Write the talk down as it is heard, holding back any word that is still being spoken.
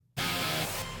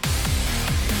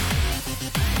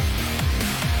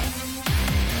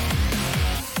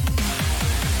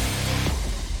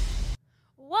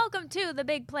to the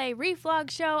Big Play Reflog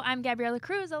Show. I'm Gabriella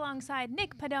Cruz alongside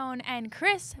Nick Padone and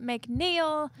Chris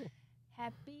McNeil.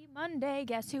 Happy Monday.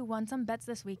 Guess who won some bets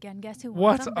this weekend? Guess who won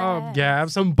What's some up, bets? Gab?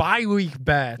 Some bye-week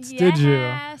bets, Yes. did you?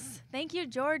 Yes. Thank you,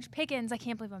 George Pickens. I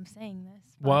can't believe I'm saying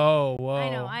this. Whoa.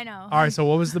 I know. All right, so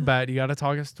what was the bet? You got to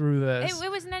talk us through this. It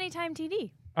was an anytime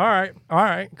TD. All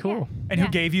right, cool. Yeah. And who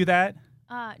gave you that?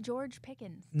 George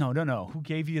Pickens. No. Who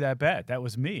gave you that bet? That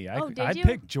was me. Did I you?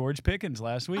 picked George Pickens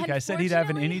last week. I said he'd have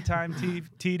an anytime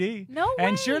TD. No way.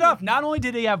 And sure enough, not only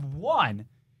did he have one,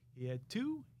 he had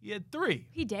two, he had three.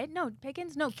 He did? No,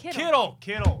 Pickens? No, Kittle.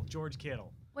 Kittle. George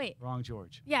Kittle. Wait. Wrong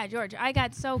George. Yeah, George. I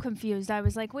got so confused. I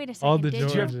was like, wait a second. All the did you?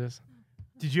 Georges.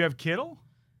 Did you have Kittle?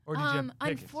 Or did you have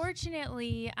Pickens?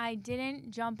 Unfortunately, I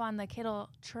didn't jump on the Kittle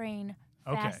train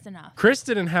fast enough. Chris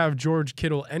didn't have George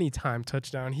Kittle anytime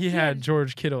touchdown. He had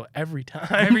George Kittle every time.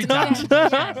 Every time.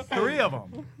 Yes. Three of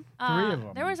them. Three of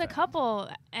them. There was a couple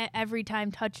every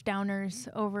time touchdowners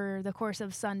over the course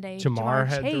of Sunday. Jamar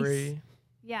had Chase. 3.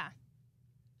 Yeah.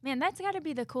 Man, that's got to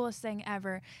be the coolest thing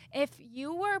ever. If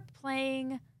you were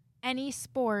playing any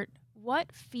sport,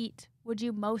 what feat would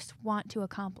you most want to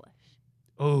accomplish?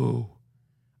 Oh.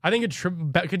 I think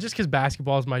just because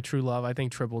basketball is my true love, I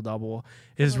think triple-double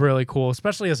is really cool,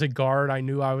 especially as a guard. I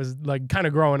knew I was, like, kind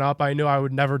of growing up, I knew I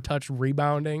would never touch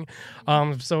rebounding.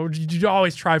 So you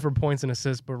always try for points and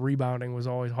assists, but rebounding was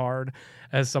always hard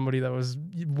as somebody that was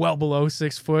well below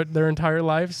 6 foot their entire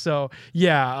life. So,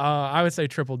 yeah, I would say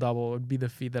triple-double would be the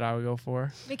feat that I would go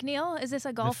for. McNeil, is this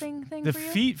a golfing thing the for you?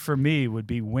 The feat for me would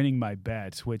be winning my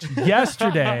bets, which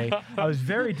yesterday I was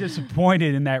very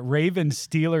disappointed in that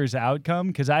Ravens-Steelers outcome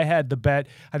because I had the bet,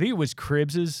 I think it was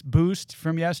Cribbs's boost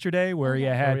from yesterday where you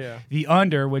had the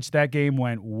under, which that game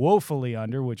went woefully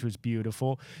under, which was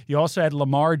beautiful. You also had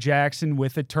Lamar Jackson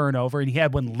with a turnover, and he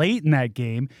had one late in that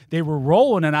game. They were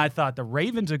rolling, and I thought the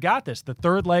Ravens have got this. The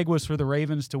third leg was for the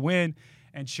Ravens to win,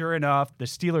 and sure enough, the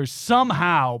Steelers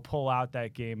somehow pull out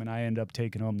that game, and I end up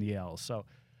taking home the L. So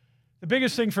the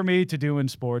biggest thing for me to do in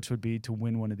sports would be to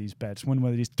win one of these bets, win one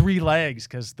of these 3 legs,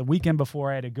 because the weekend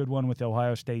before I had a good one with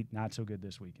Ohio State, not so good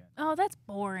this weekend. Oh, that's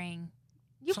boring.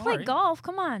 You Sorry. play golf.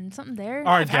 Come on, something there. All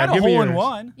right, I've had Gab, a give me hole in yours.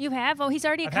 one. You have? Oh, he's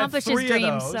already I've accomplished had his 3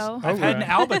 dreams. of those. So I've had an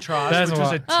albatross, That's which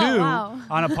was a 2 wow.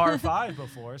 on a par 5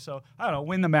 before. So, I don't know,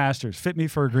 win the Masters. Fit me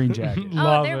for a green jacket.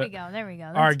 Love there it. we go. There we go.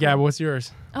 All right, That's Gab, cool. what's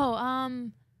yours? Oh,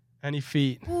 Any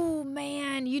feat? oh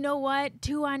man, you know what?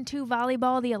 2-on-2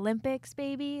 volleyball, the Olympics,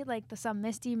 baby. Like some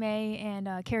Misty May and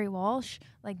Carrie Walsh.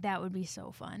 Like that would be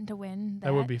so fun to win.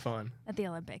 That would be fun. at the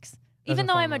Olympics. That's Even a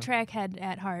though fun I'm a one. track head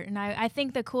at heart, and I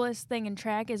think the coolest thing in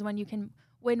track is when you can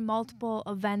win multiple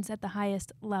events at the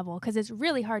highest level, because it's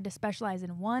really hard to specialize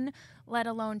in one, let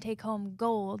alone take home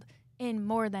gold in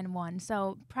more than one.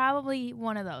 So probably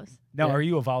one of those. Now, Yeah. are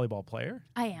you a volleyball player?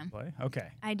 I am. Play? Okay.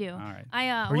 I do. All right.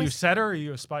 I Were you a setter or are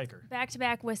you a spiker?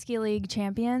 back-to-back Whiskey League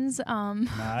champions.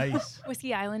 Nice.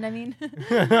 Whiskey Island, I mean.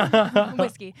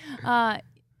 Whiskey.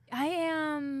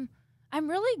 I'm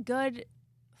really good.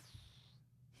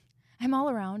 I'm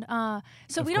all around.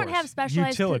 So Of we don't course. have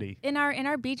specialized Utility. in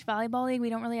our beach volleyball league. We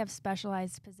don't really have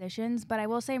specialized positions, but I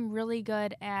will say I'm really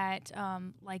good at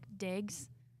like digs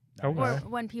Okay. or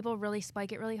when people really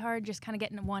spike it really hard, just kind of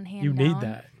getting one hand. You down. need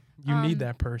that. You need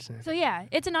that person. So yeah,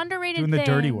 it's an underrated Doing thing. the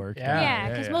dirty work. Yeah,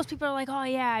 because most people are like, oh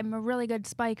yeah, I'm a really good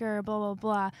spiker, blah blah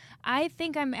blah. I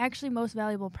think I'm actually most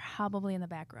valuable probably in the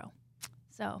back row.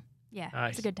 So yeah,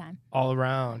 Nice. it's a good time. All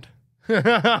around. All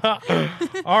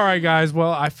right, guys.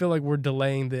 Well, I feel like we're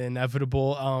delaying the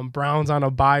inevitable. Browns on a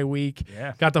bye week.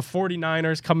 Yeah. Got the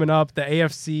 49ers coming up. The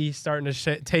AFC starting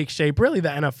to take shape. Really, the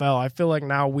NFL. I feel like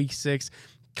now week 6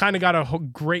 kind of got a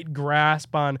great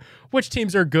grasp on which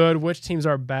teams are good, which teams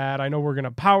are bad. I know we're going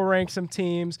to power rank some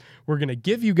teams. We're going to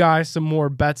give you guys some more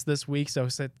bets this week, so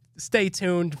stay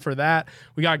tuned for that.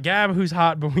 We got Gab, who's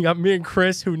hot, but we got me and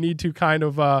Chris, who need to kind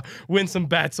of win some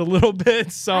bets a little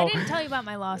bit. So I didn't tell you about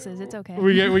my losses. It's okay.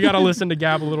 we got to listen to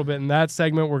Gab a little bit in that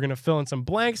segment. We're going to fill in some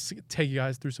blanks, take you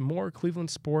guys through some more Cleveland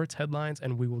sports headlines,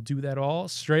 and we will do that all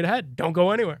straight ahead. Don't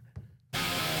go anywhere.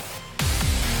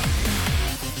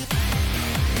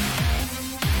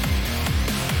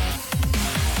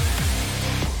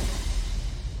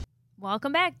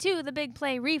 Welcome back to the Big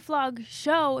Play Reflog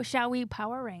Show. Shall we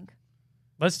power rank?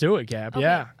 Let's do it, Gab. Okay,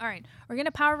 Yeah. All right. We're going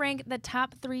to power rank the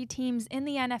top 3 teams in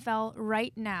the NFL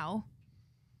right now.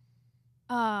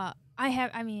 49ers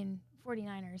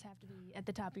have to be at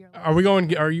the top of your list. Are we going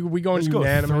Let's go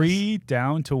unanimous? 3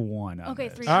 down to 1. on Okay,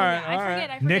 this. 3. All right, I all forget.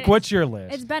 right. Nick, what's your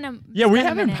list? It's been a Yeah, we it's been a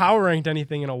haven't minute. power ranked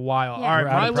anything in a while. Yeah, All right, we're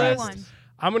my out of list. practice.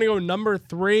 I'm going to go number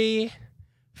 3,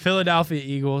 Philadelphia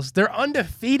Eagles. They're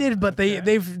undefeated, but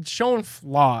they've shown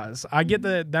flaws. I get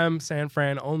them, San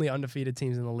Fran, only undefeated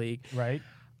teams in the league. Right.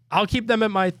 I'll keep them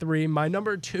at my 3. My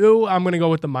number 2, I'm going to go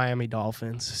with the Miami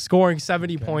Dolphins. Scoring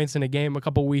 70 points in a game a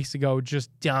couple weeks ago, just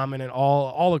dominant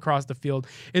all across the field.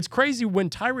 It's crazy when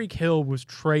Tyreek Hill was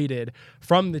traded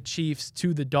from the Chiefs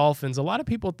to the Dolphins. A lot of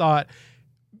people thought,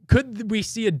 could we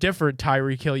see a different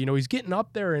Tyreek Hill? You know, he's getting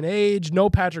up there in age. No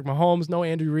Patrick Mahomes, no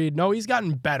Andrew Reid. No, he's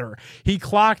gotten better. He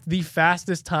clocked the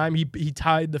fastest time. He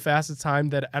tied the fastest time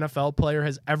that an NFL player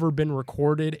has ever been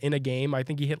recorded in a game. I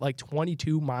think he hit like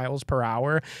 22 miles per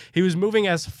hour. He was moving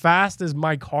as fast as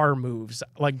my car moves,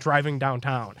 like driving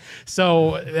downtown. So,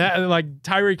 like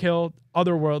Tyreek Hill,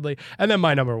 otherworldly. And then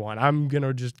my number 1, I'm going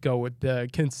to just go with the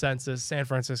consensus San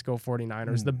Francisco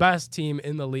 49ers, the best team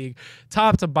in the league,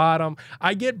 top to bottom.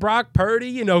 I get Brock Purdy,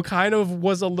 you know, kind of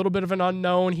was a little bit of an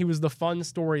unknown. He was the fun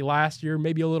story last year,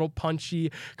 maybe a little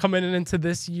punchy coming into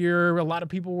this year. A lot of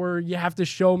people were, you have to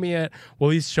show me it.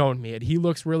 Well, he's shown me it. He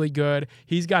looks really good.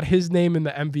 He's got his name in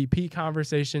the MVP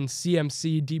conversation,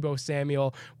 CMC, Deebo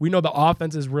Samuel. We know the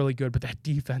offense is really good, but that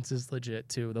defense is legit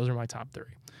too. Those are my top 3.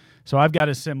 So I've got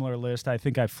a similar list. I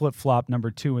think I flip-flopped number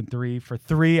 2 and 3. For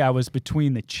 3, I was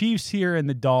between the Chiefs here and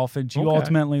the Dolphins. You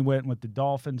ultimately went with the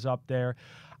Dolphins up there.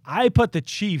 I put the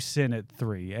Chiefs in at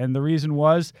 3, and the reason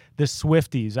was the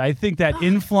Swifties. I think that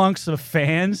influx of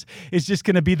fans is just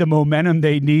going to be the momentum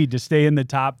they need to stay in the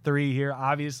top 3 here.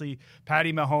 Obviously,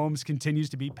 Patty Mahomes continues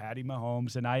to be Patty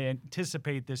Mahomes, and I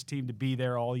anticipate this team to be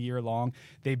there all year long.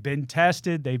 They've been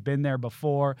tested. They've been there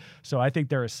before, so I think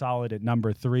they're a solid at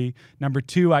number 3. Number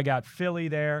 2, I got Philly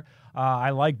there.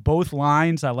 I like both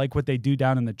lines. I like what they do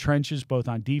down in the trenches, both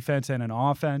on defense and on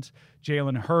offense.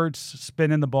 Jalen Hurts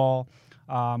spinning the ball.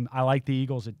 I like the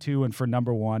Eagles at 2, and for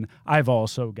number 1, I've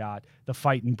also got the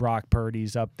fighting Brock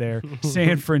Purdy's up there.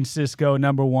 San Francisco,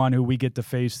 number 1, who we get to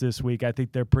face this week. I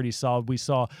think they're pretty solid. We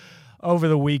saw over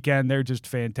the weekend, they're just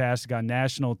fantastic on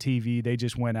national TV. They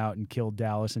just went out and killed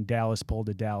Dallas, and Dallas pulled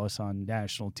a Dallas on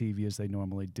national TV as they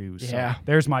normally do. So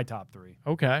there's my top 3.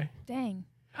 Okay. Dang.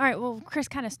 All right, well, Chris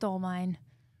kind of stole mine.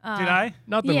 Did I?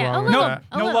 Nothing wrong with that.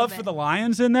 No love for the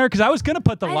Lions in there? Because I was going to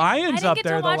put the Lions up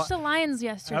there. I didn't get to watch the Lions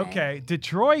yesterday. Okay.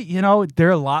 Detroit, you know, they're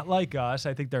a lot like us.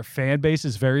 I think their fan base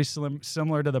is very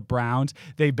similar to the Browns.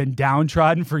 They've been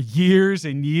downtrodden for years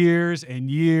and years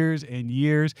and years and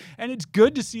years. And it's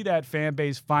good to see that fan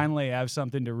base finally have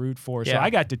something to root for. So I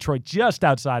got Detroit just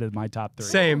outside of my top 3.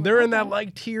 Same. They're in that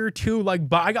like tier 2. Like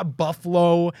I got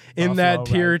Buffalo in that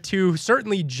tier 2.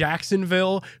 Certainly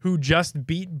Jacksonville, who just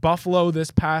beat Buffalo this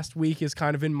past week, is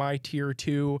kind of in my tier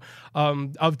 2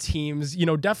 of teams. You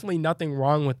know, definitely nothing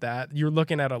wrong with that. You're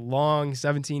looking at a long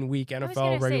 17-week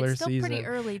NFL regular season. It's still pretty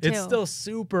early, too. It's still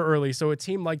super early. So a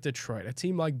team like Detroit, a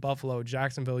team like Buffalo,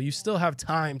 Jacksonville, you still have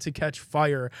time to catch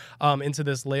fire into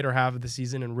this later half of the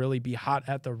season and really be hot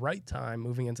at the right time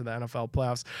moving into the NFL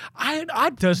playoffs.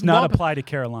 Does not apply to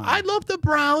Carolina. I love the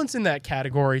Browns in that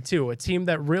category, too. A team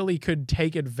that really could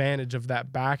take advantage of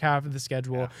that back half of the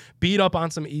schedule, beat up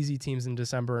on some easy teams in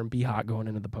December, and be hot going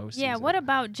into the postseason. Yeah, what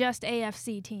about just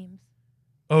AFC teams?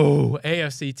 Oh,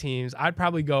 AFC teams. I'd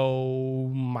probably go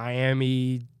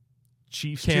Miami,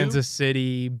 Chiefs, Kansas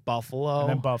City, Buffalo. And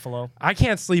then Buffalo. I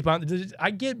can't sleep on. I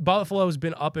get Buffalo's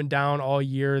been up and down all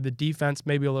year. The defense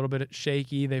maybe a little bit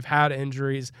shaky. They've had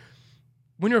injuries.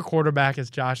 When your quarterback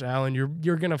is Josh Allen,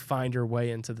 you're going to find your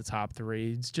way into the top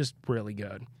 3. It's just really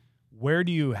good. Where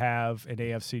do you have an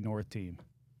AFC North team?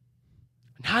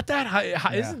 Not that high.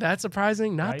 Yeah. Isn't that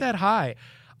surprising? Not that high.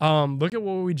 Look at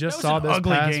what we just saw this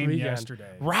past weekend.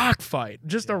 Yesterday. Rock fight.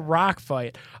 Just a rock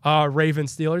fight.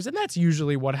 Ravens Steelers. And that's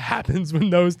usually what happens when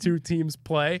those two teams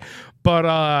play.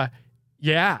 But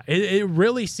it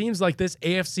really seems like this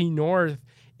AFC North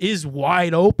is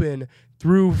wide open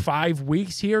through 5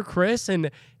 weeks here, Chris. And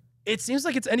it seems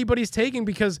like it's anybody's taking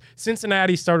because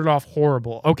Cincinnati started off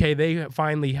horrible. Okay, they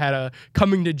finally had a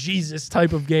coming to Jesus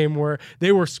type of game where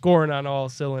they were scoring on all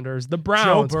cylinders. The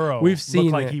Browns, Joe Burrow we've seen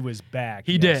looked like he was back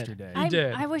yesterday. He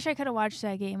did. I wish I could have watched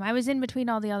that game. I was in between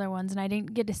all the other ones, and I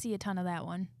didn't get to see a ton of that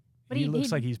one. But he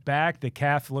looks like he's back. The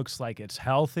calf looks like it's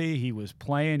healthy. He was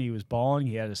playing. He was balling.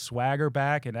 He had a swagger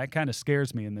back, and that kind of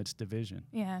scares me in this division.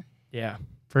 Yeah. Yeah.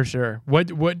 For sure.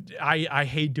 What I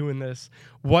hate doing this.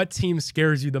 What team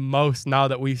scares you the most now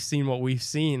that we've seen what we've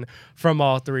seen from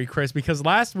all 3, Chris? Because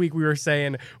last week we were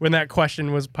saying when that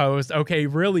question was posed, okay,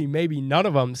 really, maybe none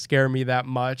of them scare me that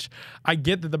much. I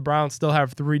get that the Browns still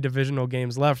have 3 divisional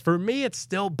games left. For me, it's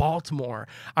still Baltimore.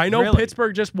 I know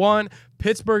Pittsburgh just won.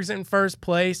 Pittsburgh's in first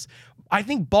place. I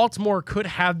think Baltimore could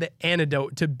have the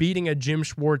antidote to beating a Jim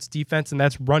Schwartz defense, and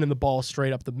that's running the ball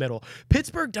straight up the middle.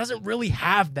 Pittsburgh doesn't really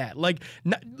have that. Like,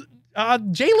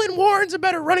 Jalen Warren's a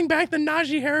better running back than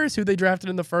Najee Harris, who they drafted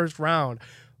in the first round.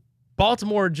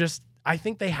 Baltimore just, I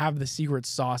think they have the secret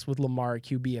sauce with Lamar at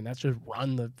QB, and that's just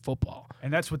run the football.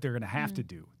 And that's what they're going to have to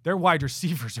do. Their wide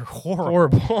receivers are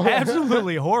horrible.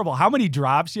 Absolutely horrible. How many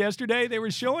drops yesterday? They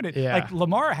were showing it. Yeah. Like,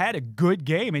 Lamar had a good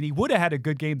game, and he would have had a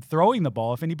good game throwing the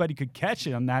ball if anybody could catch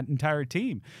it on that entire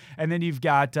team. And then you've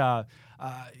got, I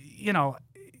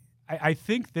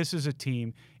think this is a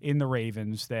team in the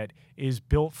Ravens that is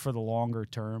built for the longer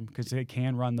term because they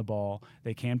can run the ball.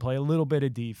 They can play a little bit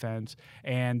of defense,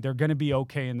 and they're going to be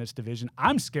okay in this division.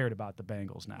 I'm scared about the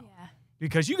Bengals now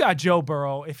because you got Joe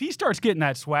Burrow. If he starts getting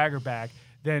that swagger back,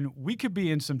 then we could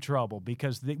be in some trouble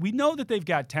because we know that they've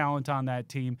got talent on that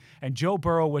team, and Joe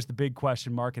Burrow was the big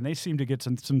question mark, and they seem to get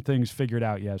some things figured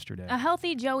out yesterday. A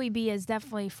healthy Joey B is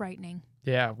definitely frightening.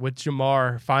 Yeah, with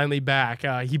Jamar finally back.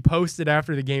 He posted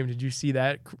after the game. Did you see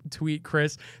that tweet,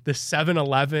 Chris? The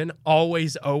 7-Eleven,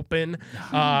 always open.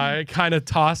 Kind of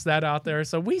tossed that out there.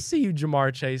 So we see you,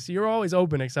 Jamar Chase. You're always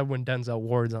open except when Denzel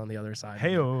Ward's on the other side.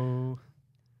 Hey-oh.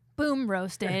 Boom,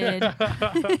 roasted.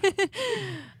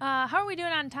 How are we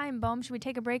doing on time, Boom? Should we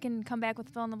take a break and come back with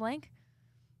fill in the blank?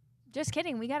 Just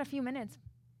kidding. We got a few minutes.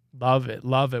 Love it.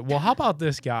 Love it. Well, how about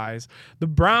this, guys? The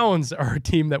Browns are a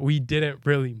team that we didn't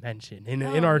really mention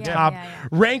in our top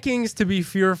rankings to be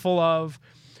fearful of.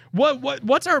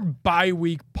 What's our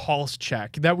bye-week pulse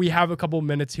check that we have a couple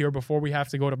minutes here before we have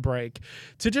to go to break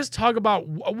to just talk about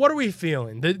what are we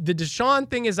feeling? The Deshaun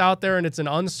thing is out there, and it's an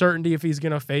uncertainty if he's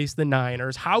going to face the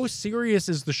Niners. How serious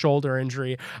is the shoulder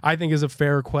injury? I think is a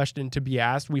fair question to be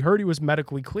asked. We heard he was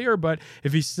medically clear, but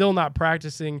if he's still not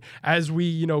practicing as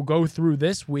we go through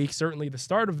this week, certainly the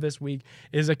start of this week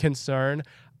is a concern.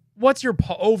 What's your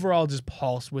overall just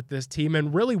pulse with this team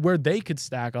and really where they could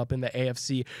stack up in the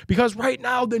AFC? Because right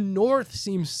now the North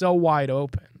seems so wide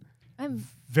open. I'm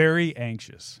very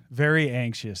anxious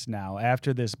now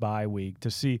after this bye week to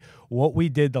see what we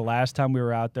did the last time we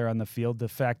were out there on the field. The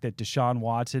fact that Deshaun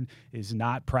Watson is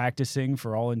not practicing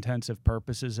for all intensive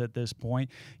purposes at this point.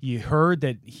 You heard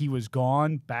that he was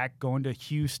going to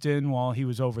Houston while he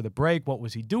was over the break. What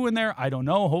was he doing there? I don't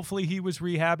know. Hopefully he was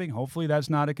rehabbing. Hopefully that's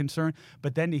not a concern.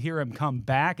 But then to hear him come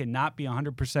back and not be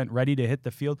 100% ready to hit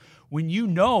the field, when you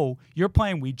know you're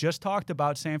playing, we just talked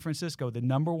about San Francisco, the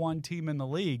number one team in the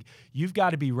league, you've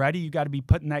got to be ready. You got to be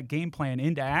putting that game plan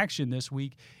into action this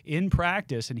week in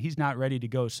practice, and he's not ready to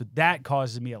go. So that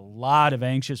causes me a lot of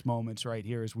anxious moments right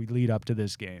here as we lead up to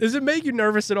this game. Does it make you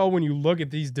nervous at all when you look at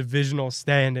these divisional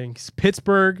standings?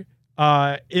 Pittsburgh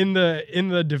in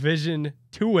the division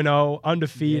 2-0,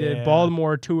 undefeated. Yeah.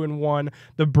 Baltimore 2-1.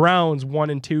 The Browns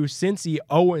 1-2. Cincy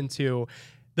 0-2.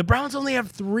 The Browns only have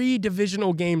 3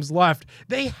 divisional games left.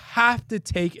 They have to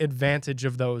take advantage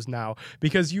of those now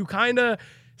because you kind of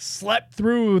slept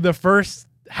through the first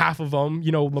half of them.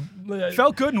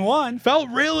 Felt good in one. Felt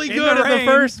really good at the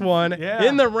first one. Yeah.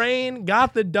 In the rain,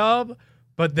 got the dub.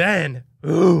 But then,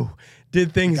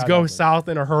 did things go south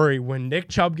in a hurry. When Nick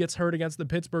Chubb gets hurt against the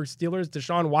Pittsburgh Steelers,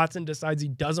 Deshaun Watson decides he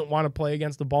doesn't want to play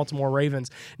against the Baltimore Ravens.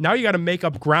 Now you got to make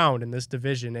up ground in this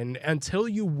division. And until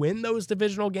you win those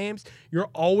divisional games, you're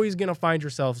always going to find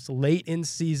yourselves late in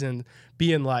season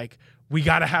being like, we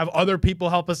got to have other people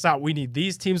help us out. We need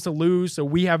these teams to lose so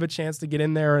we have a chance to get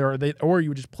in there, or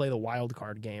you just play the wild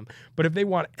card game. But if they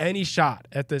want any shot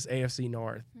at this AFC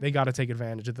North, they got to take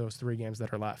advantage of those 3 games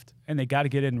that are left. And they got to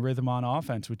get in rhythm on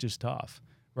offense, which is tough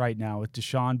right now with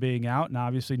Deshaun being out, and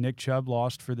obviously Nick Chubb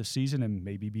lost for the season and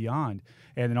maybe beyond.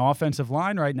 And an offensive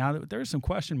line right now, there's some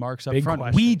question marks up front.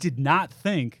 Questions. We did not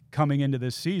think coming into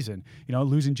this season,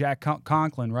 losing Jack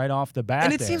Conklin right off the bat.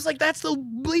 And it seems like that's the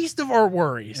least of our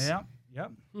worries. Yeah.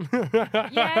 Yep.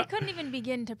 Yeah, I couldn't even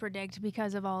begin to predict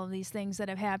because of all of these things that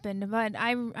have happened. But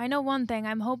I know one thing.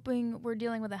 I'm hoping we're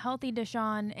dealing with a healthy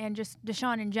Deshaun and just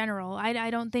Deshaun in general. I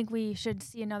don't think we should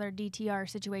see another DTR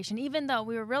situation, even though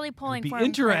we were really pulling for him.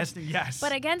 Interesting, yes.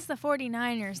 But against the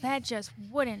 49ers, that just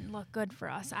wouldn't look good for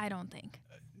us, I don't think.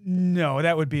 No,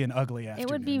 that would be an ugly afternoon.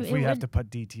 It would be. If we have to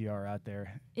put DTR out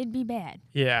there. It'd be bad.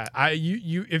 Yeah,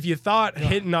 if you thought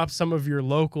hitting up some of your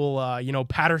local,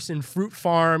 Patterson Fruit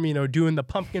Farm, doing the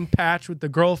pumpkin patch with the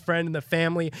girlfriend and the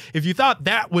family, if you thought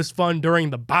that was fun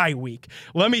during the bye week,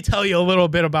 let me tell you a little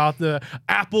bit about the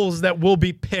apples that will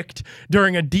be picked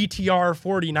during a DTR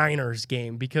 49ers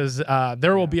game because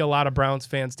there will be a lot of Browns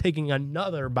fans taking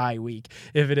another bye week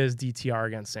if it is DTR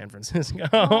against San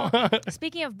Francisco.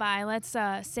 Speaking of bye, let's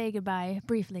say goodbye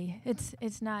briefly.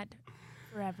 It's not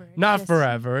forever. Not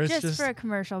forever. It's just for a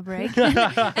commercial break.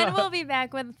 And we'll be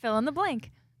back with Fill in the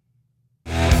Blank.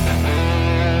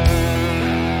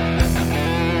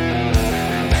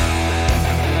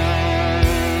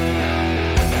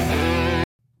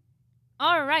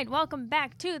 All right, welcome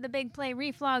back to the Big Play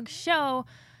Reflog Show.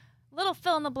 Little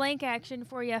fill in the blank action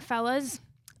for you, fellas.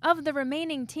 Of the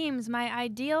remaining teams, my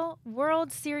ideal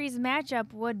World Series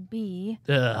matchup would be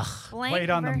blank Played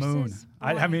on the moon.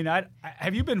 I mean,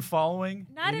 have you been following?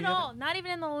 Not at all. Not even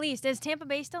in the least. Is Tampa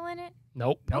Bay still in it?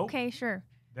 Nope. Okay, sure.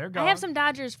 They're gone. I have some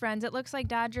Dodgers friends. It looks like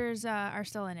Dodgers are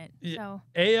still in it. So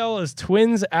AL is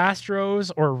Twins, Astros,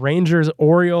 or Rangers,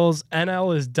 Orioles.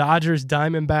 NL is Dodgers,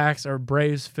 Diamondbacks, or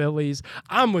Braves, Phillies.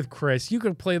 I'm with Chris. You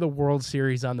could play the World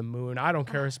Series on the moon. I don't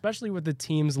care, especially with the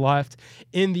teams left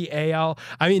in the AL.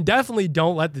 I mean, definitely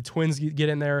don't let the Twins get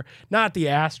in there. Not the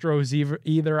Astros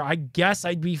either. I guess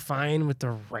I'd be fine with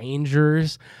the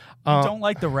Rangers. You don't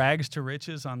like the rags to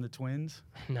riches on the Twins?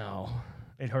 No.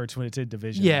 It hurts when it's in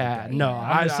division. Yeah, like no,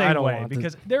 I'm the same I don't way want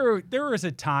because there was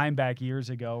a time back years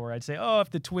ago where I'd say, oh,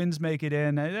 if the Twins make it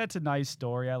in, that's a nice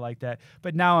story. I like that.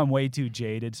 But now I'm way too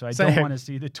jaded, so I don't want to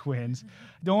see the Twins.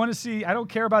 I don't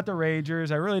care about the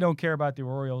Rangers. I really don't care about the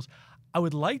Orioles. I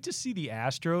would like to see the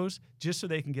Astros just so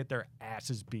they can get their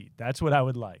asses beat. That's what I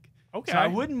would like. Okay. So I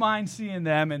wouldn't mind seeing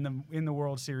them in the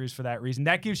World Series for that reason.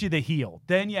 That gives you the heel.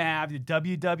 Then you have the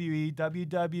WWE,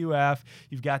 WWF.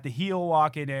 You've got the heel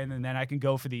walking in, and then I can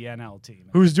go for the NL team.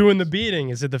 Who's doing the beating?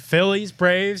 Is it the Phillies,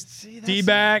 Braves,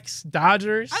 D-backs,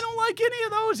 Dodgers? I don't like any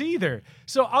of those either.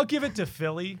 So I'll give it to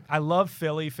Philly. I love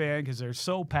Philly fan because they're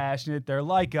so passionate. They're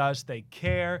like us. They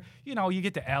care. You know, you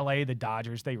get to L.A., the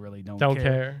Dodgers, they really don't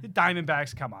care. The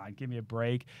Diamondbacks, come on, give me a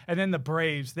break. And then the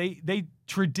Braves, they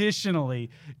traditionally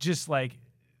just like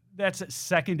that's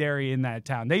secondary in that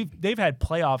town. They've had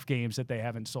playoff games that they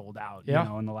haven't sold out, you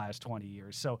know, in the last 20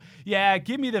 years. So yeah,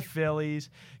 give me the Phillies,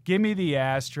 give me the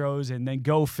Astros, and then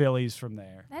go Phillies from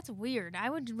there. that's weird. I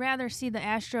would rather see the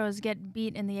Astros get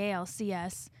beat in the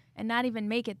ALCS and not even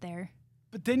make it there.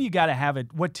 But then you got to have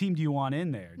it. What team do you want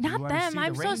in there? Not them.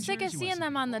 I'm so sick of seeing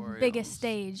them on the biggest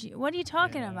stage. What are you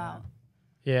talking about?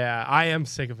 Yeah, I am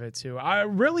sick of it too.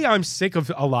 I'm sick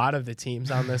of a lot of the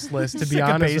teams on this list. To be sick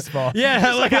honest, of baseball.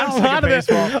 Yeah, like a lot of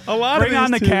baseball. Bring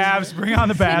on the Cavs. Bring on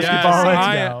the basketball. Yes,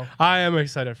 Let's go. I am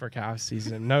excited for Cavs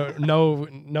season.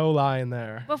 No lying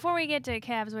there. Before we get to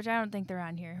Cavs, which I don't think they're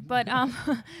on here, but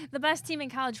the best team in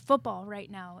college football right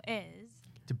now is.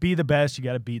 To be the best, you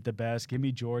got to beat the best. Give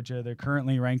me Georgia. They're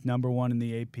currently ranked #1 in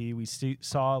the AP. We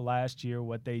saw last year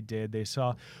what they did. They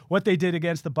saw what they did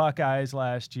against the Buckeyes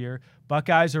last year.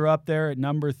 Buckeyes are up there at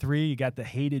 #3. You got the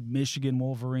hated Michigan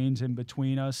Wolverines in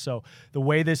between us. So the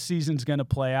way this season's going to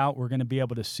play out, we're going to be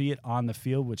able to see it on the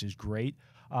field, which is great.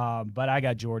 But I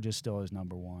got Georgia still as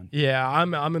 #1. Yeah,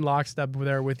 I'm in lockstep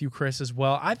there with you, Chris, as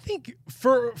well. I think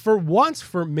for once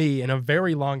for me in a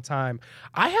very long time,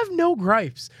 I have no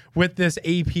gripes with this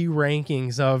AP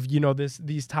rankings of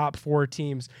these top 4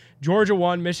 teams. Georgia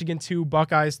 1, Michigan 2,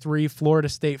 Buckeyes 3, Florida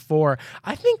State 4.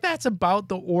 I think that's about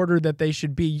the order that they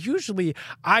should be. Usually,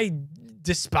 I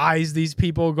despise these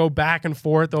people, go back and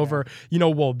forth over,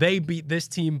 well, they beat this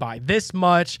team by this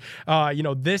much.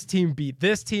 This team beat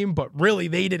this team, but really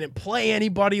they didn't play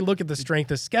anybody. Look at the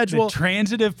strength of schedule. The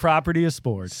transitive property of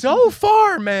sports. So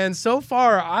far,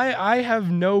 I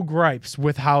have no gripes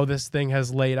with how this thing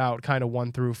has laid out, kind of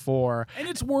 1 through 4. And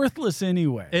it's worthless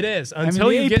anyway. It is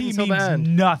until you get until the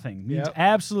end. Nothing. Means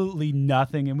absolutely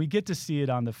nothing. And we get to see it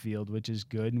on the field, which is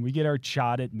good. And we get our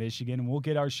shot at Michigan, and we'll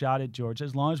get our shot at Georgia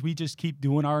as long as we just keep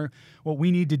doing what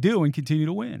we need to do and continue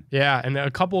to win. Yeah, and a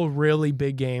couple of really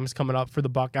big games coming up for the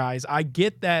Buckeyes. I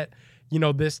get that,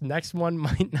 this next one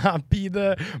might not be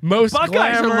the most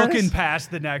Buckeyes glamorous. are looking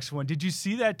past the next one. Did you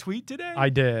see that tweet today? I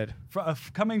did.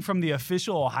 Coming from the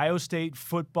official Ohio State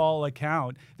football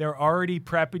account, they're already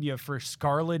prepping you for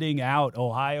scarleting out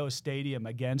Ohio Stadium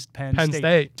against Penn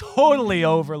State. Totally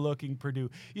overlooking Purdue.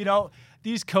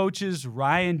 These coaches,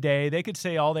 Ryan Day, they could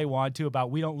say all they want to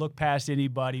about we don't look past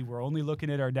anybody. We're only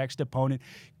looking at our next opponent.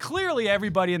 Clearly,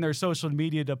 everybody in their social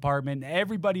media department,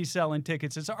 everybody selling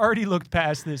tickets has already looked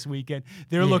past this weekend.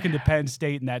 They're looking to Penn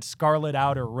State and that scarlet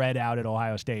out or red out at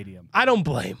Ohio Stadium. I don't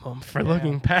blame them for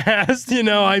looking past.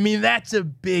 I mean, that's a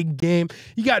big game.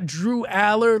 You got Drew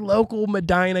Aller, local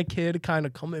Medina kid, kind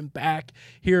of coming back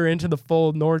here into the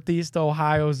full Northeast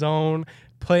Ohio zone,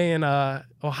 playing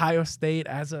Ohio State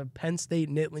as a Penn State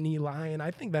Nittany Lion.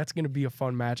 I think that's going to be a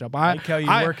fun matchup. I like how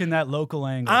you're working that local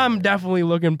angle. I'm definitely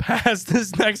looking past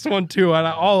this next one, too, and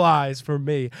all eyes for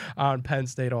me on Penn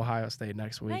State, Ohio State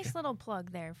next week. Nice little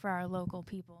plug there for our local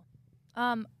people.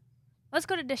 Let's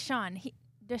go to Deshaun.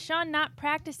 Deshaun not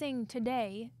practicing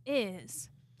today is.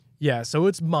 Yeah, so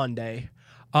it's Monday.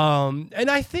 And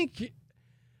I think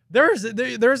there's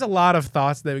a lot of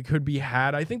thoughts that could be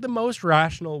had. I think the most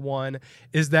rational one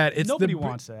is that nobody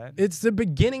wants that. It's the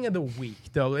beginning of the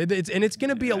week, though. It's going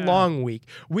to be a long week.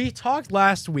 We talked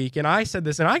last week, and I said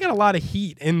this, and I got a lot of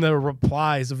heat in the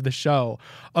replies of the show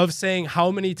of saying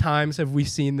how many times have we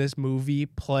seen this movie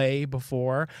play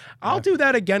before. I'll do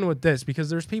that again with this because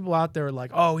there's people out there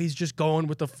like, oh, he's just going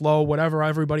with the flow, whatever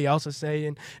everybody else is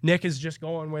saying. Nick is just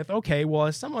going with, okay, well,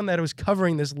 as someone that was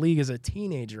covering this league as a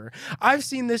teenager, I've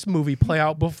seen this movie play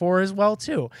out before as well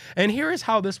too. And here is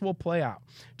how this will play out.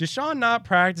 Deshaun not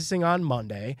practicing on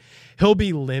Monday. He'll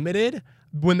be limited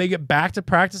when they get back to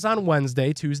practice on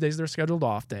Wednesday. Tuesday's their scheduled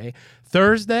off day.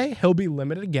 Thursday, he'll be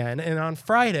limited again. And on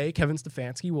Friday, Kevin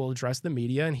Stefanski will address the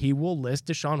media and he will list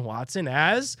Deshaun Watson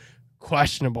as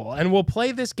questionable. And we'll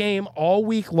play this game all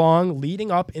week long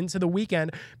leading up into the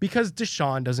weekend because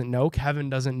Deshaun doesn't know, Kevin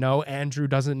doesn't know, Andrew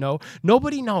doesn't know.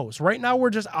 Nobody knows. Right now, we're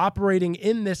just operating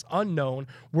in this unknown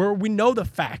where we know the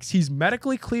facts. He's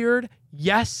medically cleared.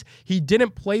 Yes, he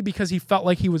didn't play because he felt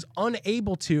like he was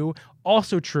unable to.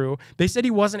 Also true. They said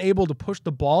he wasn't able to push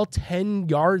the ball 10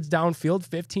 yards downfield,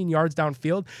 15 yards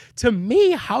downfield. To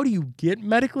me, how do you get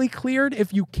medically cleared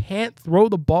if you can't throw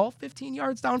the ball 15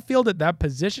 yards downfield at that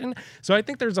position? So I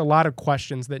think there's a lot of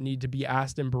questions that need to be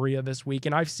asked in Berea this week.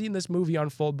 And I've seen this movie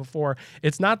unfold before.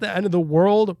 It's not the end of the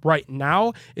world right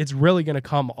now. It's really going to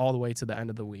come all the way to the end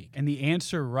of the week. And the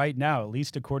answer right now, at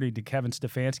least according to Kevin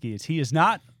Stefanski, is he is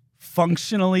not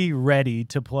functionally ready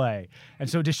to play. And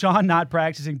so Deshaun not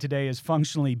practicing today is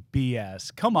functionally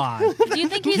BS. Come on. Do you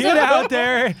think he's Get out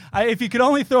there. If you could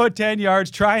only throw it 10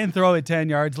 yards, try and throw it 10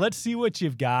 yards. Let's see what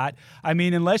you've got. I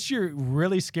mean, unless you're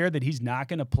really scared that he's not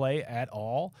going to play at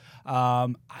all,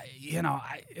 and you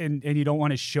don't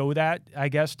want to show that, I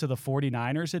guess, to the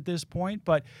 49ers at this point.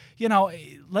 But,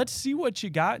 let's see what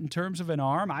you got in terms of an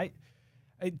arm.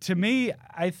 To me,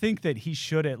 I think that he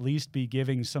should at least be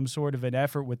giving some sort of an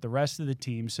effort with the rest of the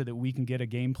team so that we can get a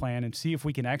game plan and see if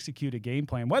we can execute a game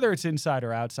plan. Whether it's inside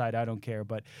or outside, I don't care.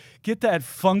 But get that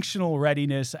functional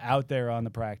readiness out there on the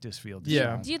practice field.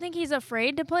 Yeah. Do you think he's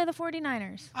afraid to play the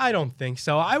 49ers? I don't think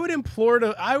so. I would implore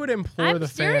the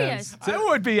serious. fans. I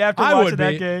would be after watching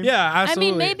that game. Yeah, absolutely.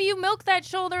 I mean, maybe you milk that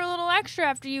shoulder a little extra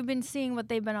after you've been seeing what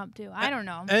they've been up to. I don't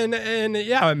know. And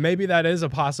yeah, maybe that is a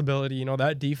possibility.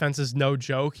 That defense is no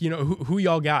joke. Who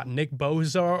y'all got? Nick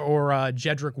Bosa or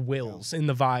Jedrick Wills in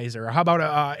the visor? How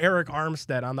about Eric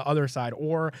Armstead on the other side,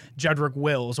 or Jedrick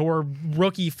Wills, or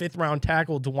rookie 5th round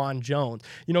tackle DeJuan Jones?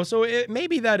 So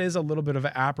maybe that is a little bit of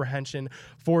an apprehension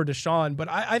for Deshaun. But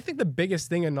I think the biggest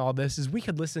thing in all this is we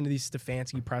could listen to these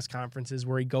Stefanski press conferences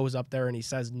where he goes up there and he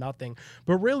says nothing.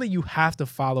 But really, you have to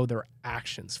follow their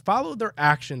actions. Follow their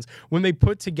actions when they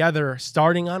put together,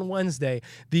 starting on Wednesday,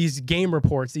 these game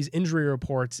reports, these injury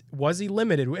reports. Was he limited?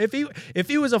 If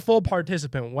he was a full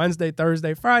participant Wednesday,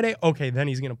 Thursday, Friday, okay, then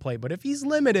he's going to play. But if he's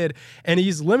limited and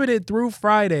he's limited through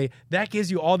Friday, that gives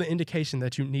you all the indication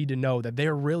that you need to know that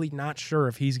they're really not sure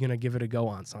if he's going to give it a go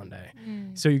on Sunday.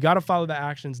 So you got to follow the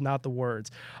actions, not the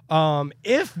words.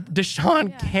 If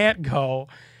Deshaun can't go,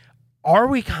 are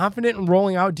we confident in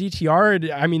rolling out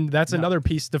DTR? I mean, that's another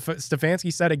piece.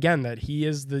 Stefanski said again that he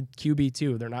is the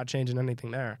QB2. They're not changing anything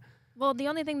there. Well, the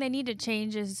only thing they need to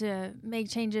change is to make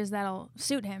changes that'll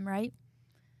suit him, right?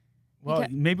 Well,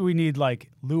 maybe we need like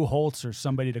Lou Holtz or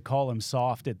somebody to call him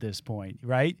soft at this point,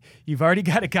 right? You've already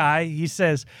got a guy, he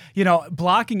says,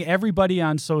 blocking everybody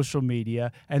on social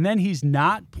media, and then he's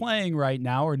not playing right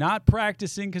now or not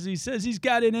practicing because he says he's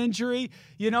got an injury.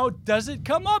 Does it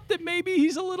come up that maybe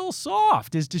he's a little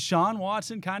soft? Is Deshaun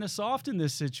Watson kind of soft in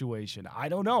this situation? I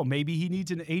don't know. Maybe he needs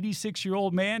an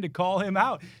 86-year-old man to call him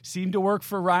out. Seemed to work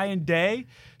for Ryan Day.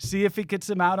 See if it gets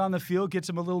him out on the field, gets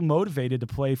him a little motivated to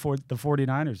play for the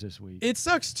 49ers this week. It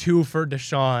sucks too for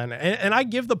Deshaun, and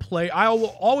I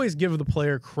will always give the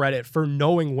player credit for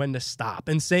knowing when to stop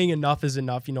and saying enough is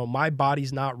enough. My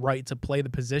body's not right to play the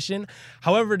position.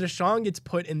 However, Deshaun gets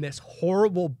put in this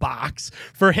horrible box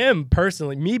for him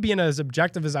personally, me being as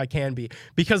objective as I can be,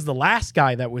 because the last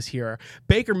guy that was here,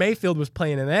 Baker Mayfield, was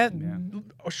playing and that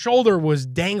shoulder was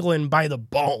dangling by the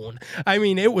bone. I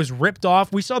mean, it was ripped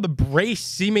off. We saw the brace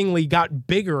seemingly got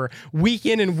bigger week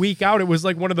in and week out. It was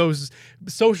like one of those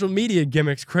social media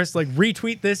gimmicks, Chris, like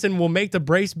retweet this and we'll make the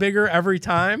brace bigger every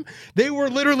time. They were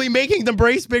literally making the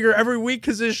brace bigger every week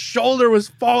because his shoulder was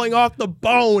falling off the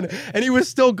bone and he was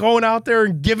still going out there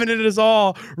and giving it his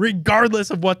all, regardless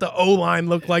of what the O-line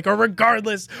looked like or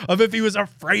regardless of if he was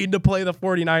afraid to play the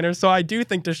 49ers. So I do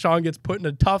think Deshaun gets put in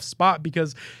a tough spot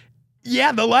because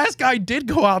the last guy did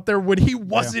go out there when he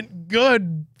wasn't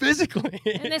good physically.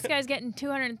 And this guy's getting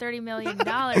 $230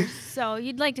 million, so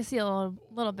you'd like to see a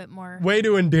little bit more. Way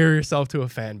to endear yourself to a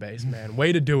fan base, man.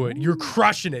 Way to do it. You're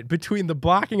crushing it. Between the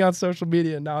blocking on social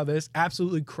media and now this,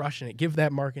 absolutely crushing it. Give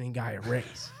that marketing guy a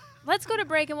raise. Let's go to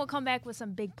break, and we'll come back with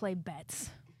some big play bets.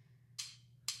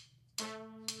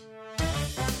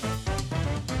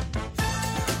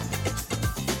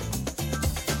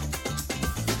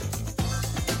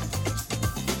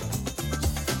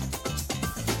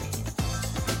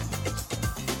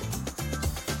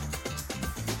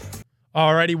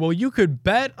 Alrighty, well, you could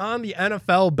bet on the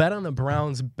NFL, bet on the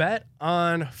Browns, bet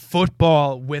on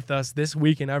football with us this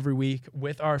week and every week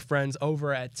with our friends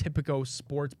over at Tipico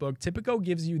Sportsbook. Tipico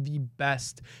gives you the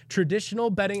best traditional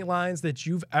betting lines that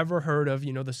you've ever heard of.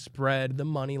 You know, the spread, the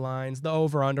money lines, the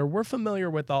over-under. We're familiar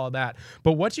with all of that.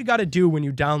 But what you got to do when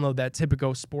you download that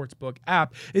Tipico Sportsbook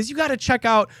app is you got to check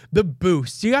out the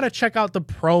boosts. You got to check out the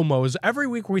promos. Every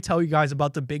week we tell you guys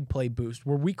about the Big Play Boost,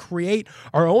 where we create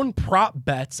our own prop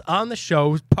bets on the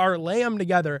show, parlay them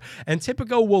together, and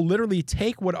Tipico will literally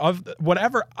take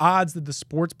whatever odds that the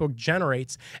sportsbook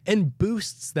generates and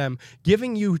boosts them,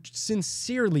 giving you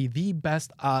sincerely the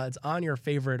best odds on your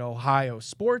favorite Ohio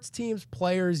sports teams,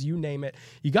 players, you name it.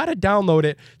 You got to download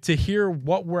it to hear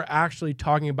what we're actually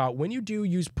talking about. When you do,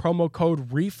 use promo code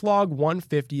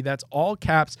REFLOG150. That's all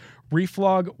caps,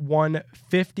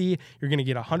 REFLOG150. You're going to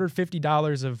get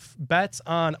 $150 of bets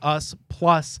on us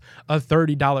plus a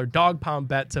 $30 dog pound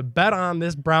bet to bet on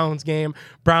this Browns game,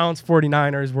 Browns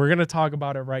 49ers. We're going to talk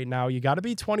about it right now. You got to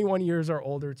be 21 years or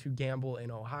older to gamble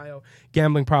in Ohio.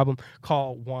 Gambling problem,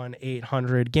 call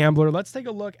 1-800-GAMBLER. Let's take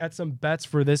a look at some bets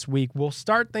for this week. We'll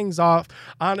start things off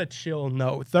on a chill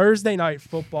note. Thursday night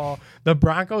football, the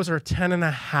Broncos are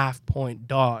 10.5-point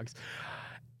dogs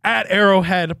at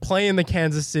Arrowhead playing the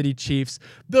Kansas City Chiefs.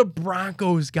 The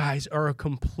Broncos guys are a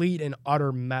complete and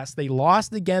utter mess. They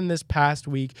lost again this past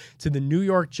week to the New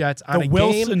York Jets on a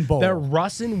game that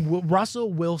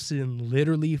Russell Wilson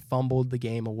literally fumbled the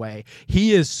game away.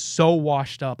 He is so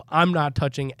washed up. I'm not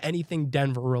touching anything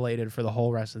Denver related for the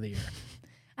whole rest of the year.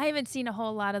 I haven't seen a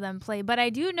whole lot of them play, but I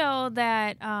do know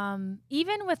that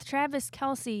even with Travis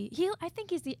Kelce, I think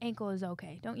the ankle is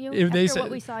okay, don't you? What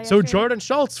we saw yesterday. So Jordan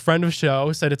Schultz, friend of the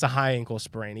show, said it's a high ankle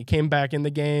sprain. He came back in the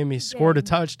game. He scored a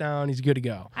touchdown. He's good to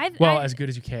go. As good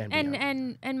as you can be.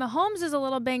 And Mahomes is a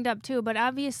little banged up too, but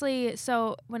obviously,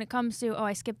 so when it comes to,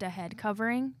 I skipped ahead,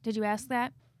 covering. Did you ask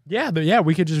that? Yeah,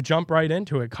 we could just jump right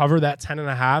into it. Cover that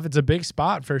 10.5. It's a big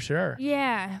spot for sure.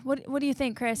 Yeah. What do you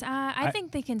think, Chris? I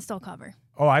think they can still cover.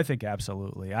 Oh, I think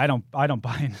absolutely. I don't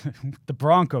buy in. The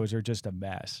Broncos are just a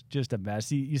mess. Just a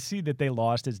mess. You see that they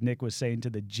lost, as Nick was saying, to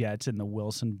the Jets in the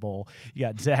Wilson Bowl. You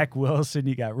got Zach Wilson.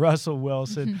 You got Russell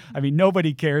Wilson. I mean,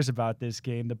 nobody cares about this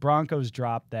game. The Broncos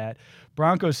dropped that.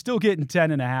 Broncos still getting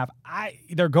 10.5.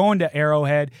 They're going to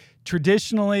Arrowhead.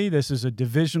 Traditionally, this is a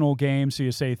divisional game, so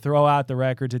you say throw out the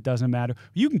records. It doesn't matter.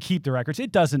 You can keep the records.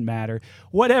 It doesn't matter.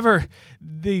 Whatever.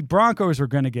 The Broncos are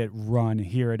going to get run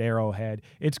here at Arrowhead.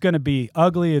 It's going to be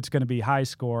ugly. It's going to be high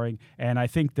scoring, and I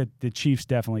think that the Chiefs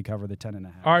definitely cover the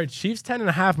 10.5. All right, Chiefs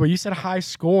 10.5, but you said high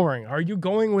scoring. Are you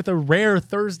going with a rare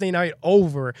Thursday night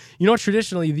over? You know,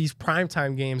 traditionally, these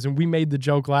primetime games, and we made the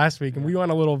joke last week, and we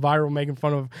went a little viral making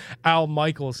fun of Al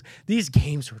Michaels. These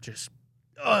games were just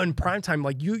in primetime,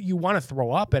 like you want to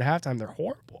throw up at halftime. They're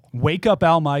horrible. Wake up,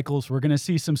 Al Michaels. We're going to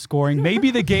see some scoring.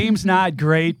 Maybe the game's not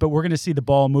great, but we're going to see the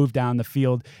ball move down the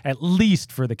field, at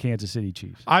least for the Kansas City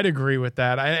Chiefs. I'd agree with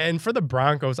that. And for the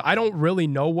Broncos, I don't really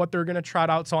know what they're going to trot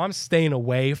out, so I'm staying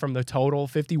away from the total.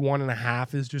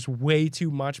 51.5 is just way too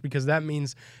much, because that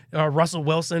means Russell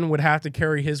Wilson would have to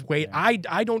carry his weight. Yeah.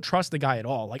 I don't trust the guy at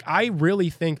all. Like, I really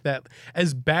think that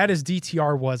as bad as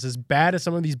DTR was, as bad as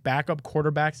some of these backup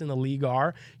quarterbacks in the league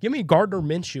are, give me Gardner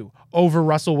Minshew over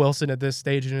Russell Wilson at this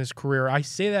stage in his career. I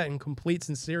say that in complete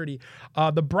sincerity.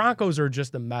 The Broncos are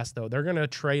just a mess, though. They're going to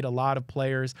trade a lot of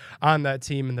players on that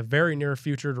team in the very near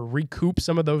future to recoup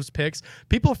some of those picks.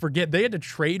 People forget they had to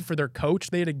trade for their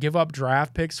coach. They had to give up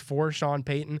draft picks for Sean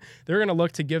Payton. They're going to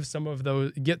look to get some of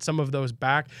those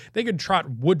back. They could trot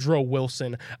Woodrow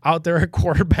Wilson out there at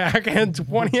quarterback and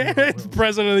 20th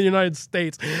president of the United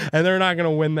States, and they're not going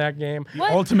to win that game.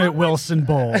 Ultimate Wilson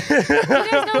Bowl. Do you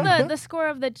guys know the score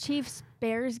of the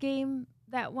Chiefs-Bears game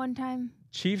that one time?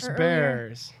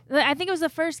 Chiefs-Bears. I think it was the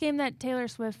first game that Taylor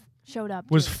Swift showed up.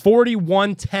 Was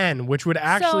 41-10, which would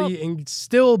actually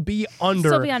still be under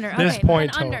this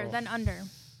point total. Then under.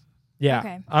 Yeah,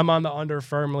 okay. I'm on the under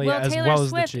firmly, as Taylor well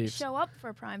Swift as the Chiefs. Show up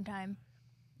for primetime.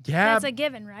 Yeah, that's a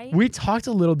given, right? We talked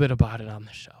a little bit about it on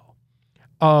the show.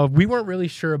 we weren't really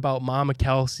sure about Mama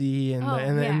Kelsey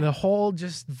and the whole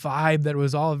just vibe that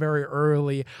was all very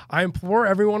early. I implore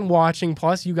everyone watching,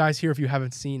 plus you guys here if you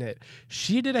haven't seen it,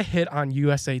 she did a hit on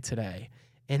USA Today,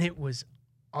 and it was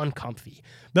uncomfy.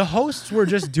 The hosts were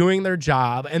just doing their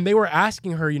job, and they were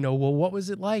asking her, well, what was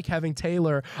it like having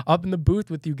Taylor up in the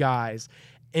booth with you guys?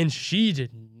 And she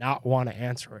did not want to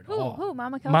answer it all. Who?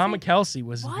 Mama Kelsey? Mama Kelsey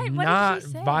was not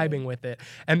vibing with it.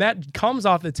 And that comes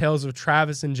off the tails of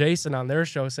Travis and Jason on their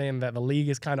show saying that the league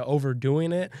is kind of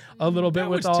overdoing it a little bit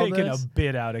with all this. That was taken a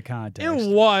bit out of context. It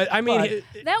was. I mean,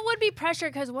 that would be pressure,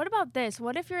 because what about this?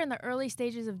 What if you're in the early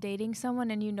stages of dating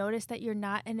someone and you notice that you're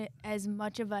not in as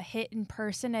much of a hit in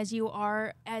person as you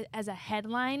are as a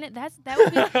headline?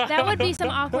 That would be some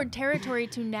awkward territory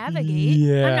to navigate.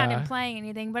 Yeah. I'm not implying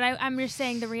anything, but I'm just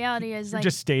saying the reality is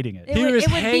just stating it. He was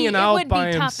hanging out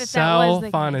by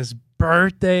himself on his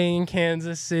birthday in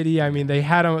Kansas City. I mean, they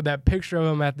had that picture of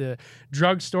him at the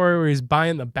drugstore where he's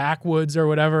buying the backwoods or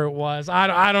whatever it was.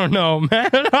 I don't know, man.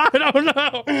 I don't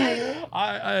know.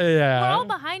 We're all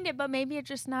behind it, but maybe it's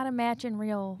just not a match in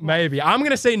real life. Maybe. I'm going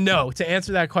to say no to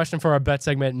answer that question for our bet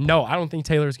segment. No, I don't think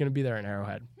Taylor's going to be there in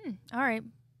Arrowhead. All right.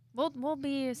 We'll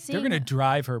be seeing. They're going to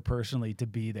drive her personally to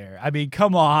be there. I mean,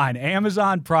 come on.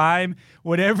 Amazon Prime,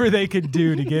 whatever they could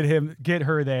do to get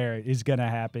her there is going to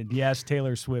happen. Yes,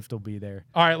 Taylor Swift will be there.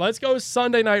 All right, let's go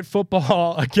Sunday Night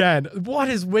Football again. What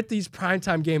is with these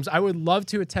primetime games? I would love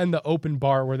to attend the open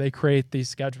bar where they create these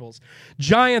schedules.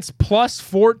 Giants plus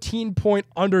 14-point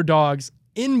underdogs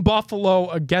in Buffalo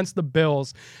against the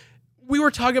Bills. We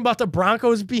were talking about the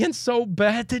Broncos being so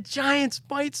bad. The Giants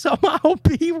might somehow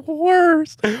be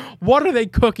worse. What are they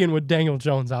cooking with Daniel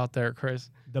Jones out there, Chris?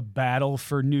 The battle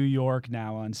for New York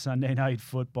now on Sunday Night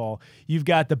Football. You've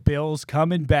got the Bills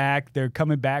coming back. They're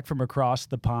coming back from across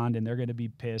the pond, and they're going to be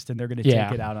pissed, and they're going to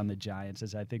take it out on the Giants,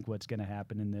 is I think what's going to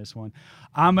happen in this one.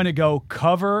 I'm going to go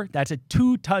cover. That's a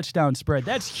 2-touchdown spread.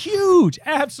 That's huge,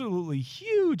 absolutely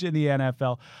huge in the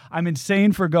NFL. I'm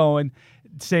insane for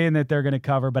saying that they're going to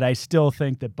cover, but I still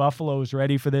think that Buffalo is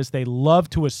ready for this. They love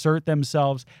to assert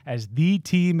themselves as the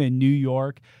team in New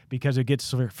York because it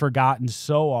gets forgotten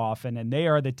so often, and they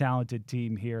are the talented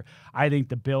team here. I think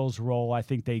the Bills roll. I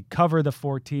think they cover the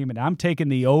 14, and I'm taking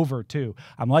the over too.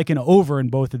 I'm liking over in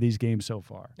both of these games so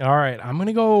far. All right, I'm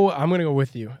gonna go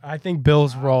with you. I think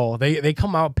Bills roll. They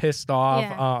come out pissed off.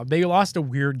 Yeah. They lost a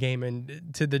weird game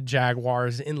to the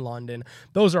Jaguars in London.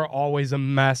 Those are always a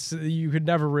mess. You could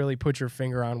never really put your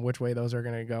finger on which way those are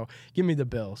gonna go. Give me the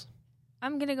Bills.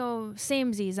 I'm going to go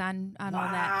samesies on all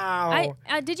Wow.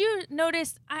 that. Did you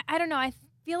notice, I don't know, I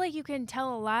feel like you can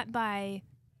tell a lot by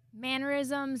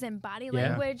mannerisms and body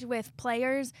language with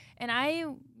players. And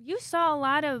you saw a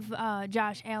lot of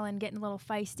Josh Allen getting a little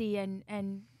feisty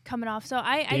and coming off. So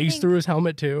I Gase think, through his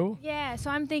helmet too. Yeah, so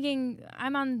I'm thinking,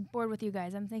 I'm on board with you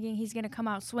guys. I'm thinking he's going to come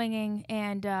out swinging.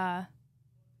 And,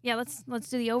 let's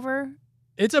do the over.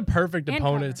 It's a perfect And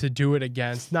opponent cover. to do it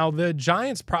against. Now, the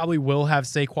Giants probably will have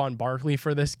Saquon Barkley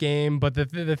for this game, but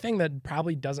the thing that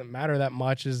probably doesn't matter that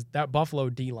much is that Buffalo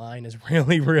D-line is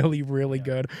really, really, really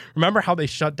good. Remember how they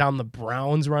shut down the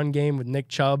Browns run game with Nick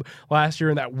Chubb last year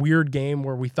in that weird game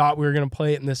where we thought we were going to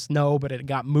play it in the snow, but it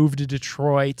got moved to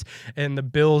Detroit, and the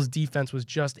Bills' defense was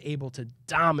just able to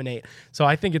dominate. So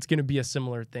I think it's going to be a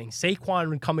similar thing.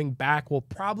 Saquon coming back will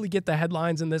probably get the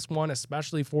headlines in this one,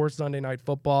 especially for Sunday Night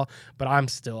Football, but I'm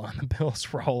still on the Bills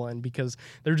rolling because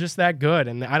they're just that good,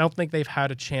 and I don't think they've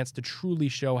had a chance to truly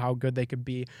show how good they could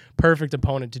be. Perfect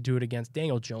opponent to do it against.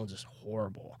 Daniel Jones is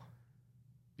horrible.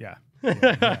 Yeah.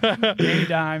 Many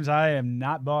times I am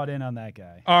not bought in on that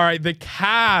guy. All right, the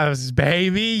Cavs,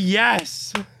 baby.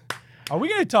 Yes. Are we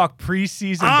going to talk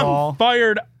preseason I'm ball?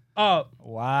 fired up.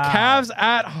 Wow. Cavs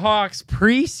at Hawks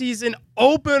preseason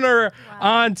opener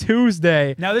on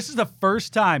Tuesday. Now, this is the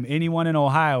first time anyone in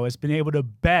Ohio has been able to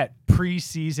bet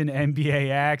preseason NBA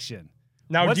action.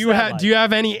 Now, What's do that you like?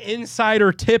 have any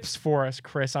insider tips for us,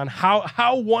 Chris, on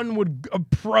how one would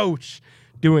approach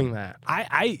doing that?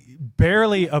 I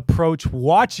barely approach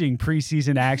watching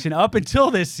preseason action up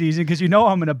until this season because I'm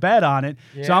going to bet on it.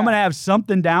 Yeah. So I'm going to have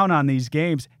something down on these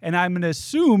games, and I'm going to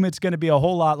assume it's going to be a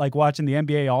whole lot like watching the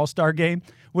NBA All-Star Game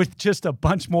with just a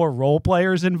bunch more role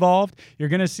players involved. You're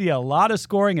going to see a lot of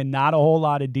scoring and not a whole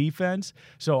lot of defense.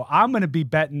 So I'm going to be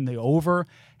betting the over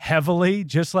heavily,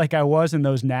 just like I was in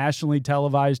those nationally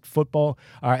televised football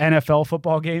or NFL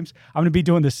football games. I'm going to be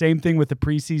doing the same thing with the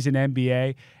preseason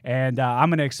NBA, and I'm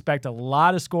going to expect a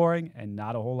lot of scoring and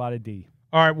not a whole lot of D.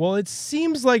 All right, well, it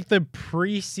seems like the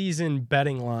preseason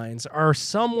betting lines are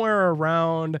somewhere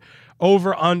around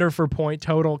over-under for point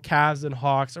total, Cavs and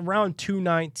Hawks, around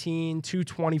 219,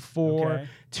 224, Okay.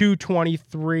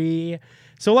 223.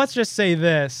 So let's just say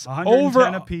this. 110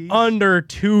 Over, apiece. under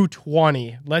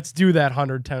 220. Let's do that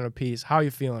 110 apiece. How are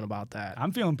you feeling about that?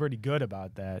 I'm feeling pretty good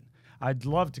about that. I'd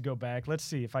love to go back. Let's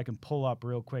see if I can pull up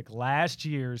real quick last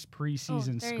year's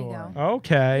preseason there you score. go.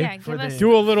 Okay. Yeah, give us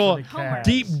Do a little for the Cavs.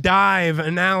 deep dive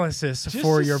analysis Just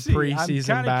for to your see.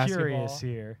 preseason I'm basketball. curious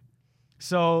here.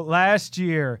 So last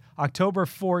year, October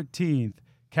 14th,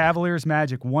 Cavaliers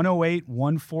Magic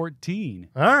 108-114.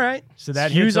 All right. So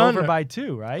that Hughes hits over under. by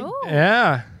 2, right? Ooh.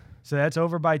 Yeah. So that's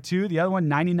over by 2. The other one,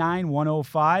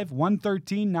 99-105,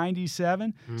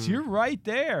 113-97. So you're right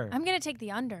there. I'm going to take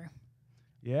the under.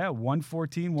 Yeah,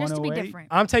 114, Just to be 108. different.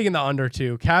 I'm taking the under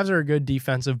too. Cavs are a good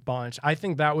defensive bunch. I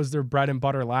think that was their bread and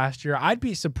butter last year. I'd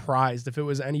be surprised if it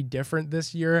was any different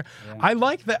this year. Yeah. I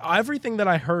like that everything that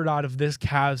I heard out of this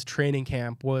Cavs training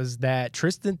camp was that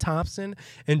Tristan Thompson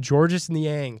and Georges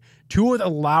Niang, two of the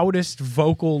loudest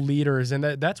vocal leaders, and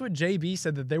that's what JB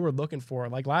said that they were looking for.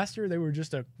 Like last year, they were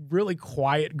just a really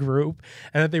quiet group,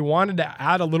 and that they wanted to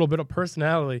add a little bit of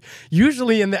personality.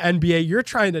 Usually in the NBA, you're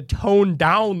trying to tone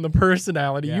down the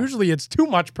personality. Yeah. Usually it's too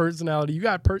much personality. You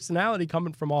got personality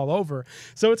coming from all over.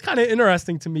 So it's kind of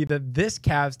interesting to me that this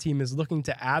Cavs team is looking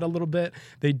to add a little bit.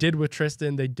 They did with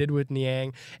Tristan, they did with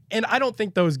Niang, and I don't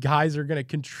think those guys are going to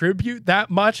contribute that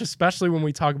much, especially when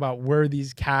we talk about where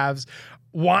these Cavs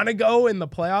want to go in the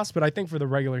playoffs, but I think for the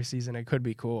regular season, it could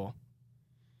be cool.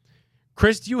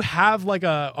 Chris, do you have like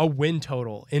a win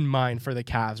total in mind for the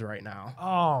Cavs right now?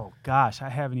 Oh, gosh, I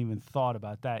haven't even thought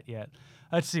about that yet.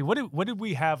 Let's see. What did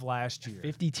we have last year?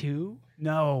 52?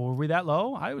 No, were we that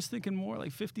low? I was thinking more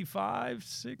like 55,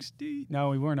 60.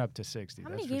 No, we weren't up to 60. How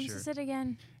that's many for games sure. is it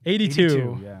again?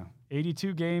 82. Yeah.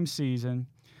 82 game season.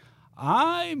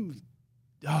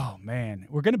 Oh, man.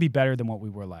 We're going to be better than what we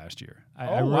were last year.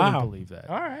 I really wow. believe that.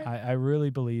 All right. I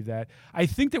really believe that. I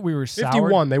think that we were soured.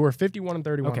 51. They were 51 and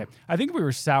 31. Okay. I think we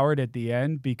were soured at the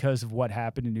end because of what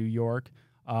happened in New York.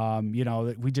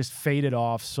 That we just faded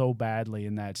off so badly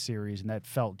in that series, and that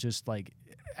felt just like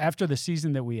after the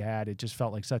season that we had, it just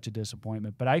felt like such a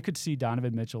disappointment. But I could see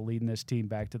Donovan Mitchell leading this team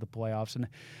back to the playoffs, and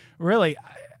really,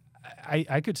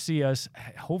 I could see us.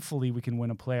 Hopefully, we can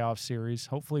win a playoff series.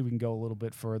 Hopefully, we can go a little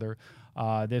bit further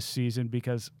this season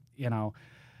because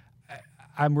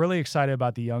I'm really excited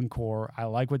about the young core. I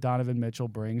like what Donovan Mitchell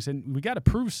brings, and we got to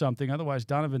prove something. Otherwise,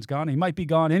 Donovan's gone. He might be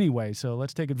gone anyway, so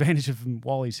let's take advantage of him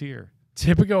while he's here.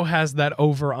 Tipico has that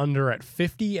over-under at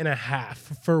 50.5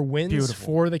 for wins Beautiful.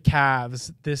 for the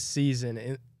Cavs this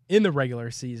season in the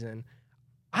regular season.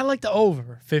 I like the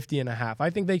over 50.5. I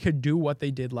think they could do what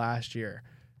they did last year.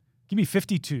 Give me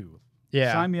 52.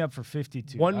 Yeah. Sign me up for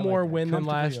 52. One I like more that. win than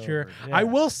Comfortably last year. over. Yeah. I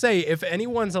will say, if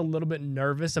anyone's a little bit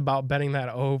nervous about betting that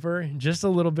over, just a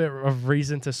little bit of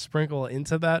reason to sprinkle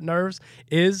into that nerves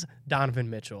is Donovan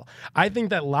Mitchell. I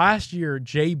think that last year,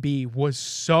 JB was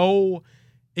so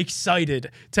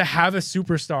excited to have a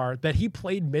superstar that he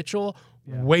played Mitchell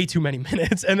way too many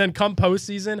minutes. And then come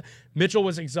postseason, Mitchell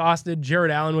was exhausted.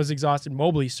 Jared Allen was exhausted.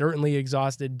 Mobley certainly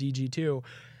exhausted. DG too.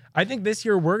 I think this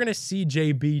year we're going to see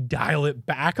JB dial it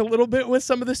back a little bit with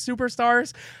some of the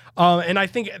superstars. And I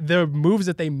think the moves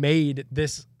that they made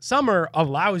this summer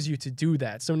allows you to do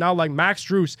that. So now like Max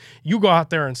Strus, you go out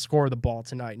there and score the ball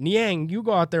tonight. Niang, you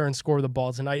go out there and score the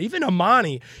ball tonight. Even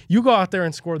Amani, you go out there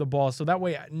and score the ball. So that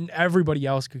way everybody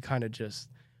else could kind of just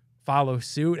follow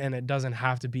suit, and it doesn't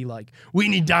have to be like, we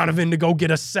need Donovan to go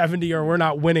get a 70 or we're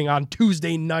not winning on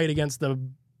Tuesday night against the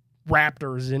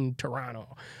Raptors in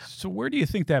Toronto. So where do you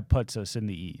think that puts us in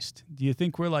the East? Do you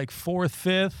think we're like 4th,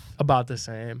 5th? About the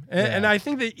same. And I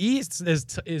think the East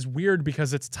is weird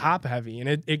because it's top heavy,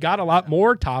 and it got a lot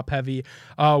more top heavy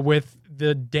with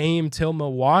the Dame till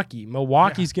Milwaukee.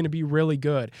 Milwaukee's going to be really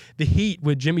good. The Heat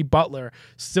with Jimmy Butler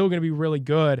still going to be really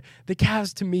good. The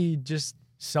Cavs, to me, just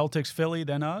Celtics, Philly,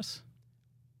 then us?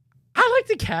 I like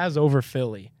the Cavs over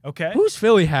Philly. Okay. Who's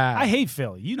Philly have? I hate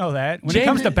Philly. You know that. When James- it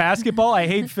comes to basketball, I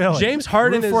hate Philly. James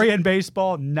Harden Root for you in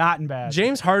baseball, not in basketball.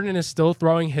 James Harden is still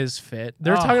throwing his fit.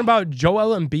 They're talking about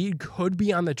Joel Embiid could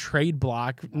be on the trade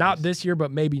block, not this year,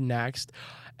 but maybe next.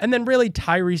 And then really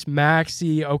Tyrese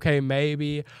Maxey, okay,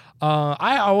 maybe.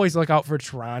 I always look out for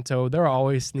Toronto. They're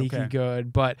always sneaky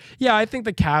good. But, yeah, I think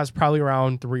the Cavs probably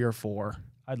around 3 or 4.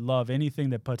 I'd love anything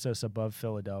that puts us above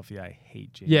Philadelphia. I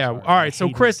hate James Yeah, Harden. all I right. So,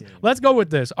 hate Chris, his game. let's go with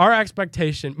this.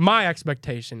 My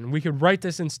expectation, we could write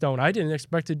this in stone. I didn't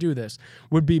expect to do this,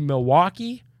 would be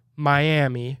Milwaukee,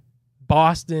 Miami,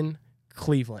 Boston,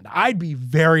 Cleveland. I'd be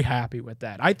very happy with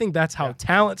that. I think that's how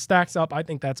talent stacks up. I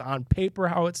think that's on paper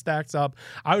how it stacks up.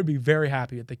 I would be very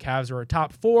happy if the Cavs are a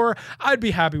top 4. I'd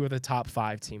be happy with a top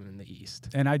 5 team in the East.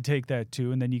 And I'd take that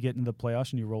too, and then you get into the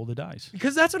playoffs and you roll the dice.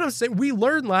 Because that's what I'm saying. We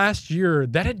learned last year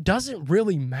that it doesn't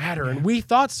really matter. And we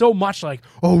thought so much like,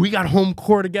 oh, we got home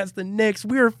court against the Knicks.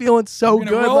 We were feeling so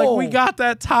good. Roll. Like, we got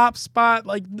that top spot.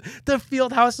 Like, the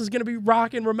field house is going to be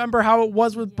rocking. Remember how it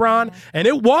was with Bron? And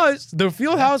it was. The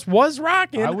field house was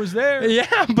rocking. I was there.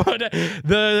 Yeah, but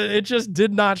it just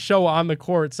did not show on the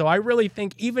court. So I really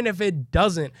think even if it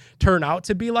doesn't turn out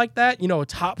to be like that, a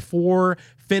top 4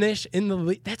 finish in the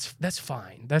league, that's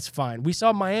fine. That's fine. We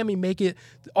saw Miami make it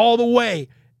all the way,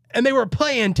 and they were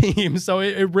playing teams, so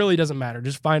it really doesn't matter.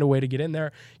 Just find a way to get in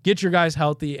there, get your guys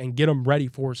healthy, and get them ready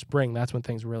for spring. That's when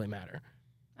things really matter.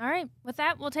 All right. With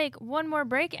that, we'll take one more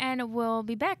break, and we'll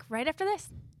be back right after this.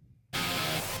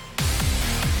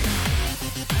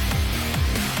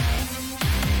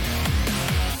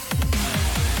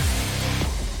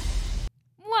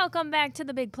 Welcome back to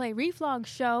the Big Play Reflog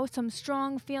Show. Some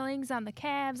strong feelings on the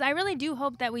Cavs. I really do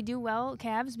hope that we do well,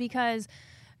 Cavs, because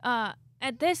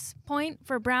at this point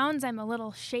for Browns, I'm a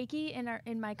little shaky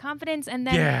in my confidence. And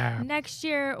then next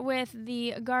year with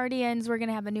the Guardians, we're going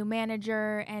to have a new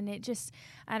manager, and it just,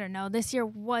 I don't know, this year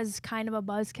was kind of a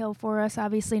buzzkill for us,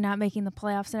 obviously not making the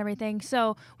playoffs and everything.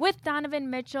 So with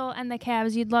Donovan Mitchell and the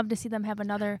Cavs, you'd love to see them have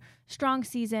another strong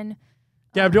season.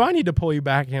 Gab, do I need to pull you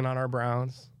back in on our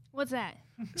Browns? What's that?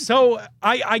 So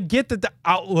I get that the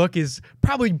outlook is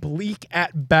probably bleak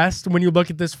at best when you look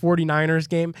at this 49ers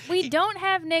game. We don't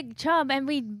have Nick Chubb, and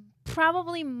we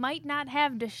probably might not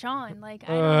have Deshaun. Like, I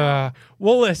don't know.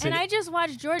 Well, listen. And I just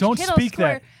watched George Don't Kittle speak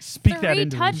score that 3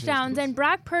 into touchdowns, existence. and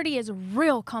Brock Purdy is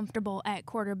real comfortable at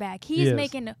quarterback. He's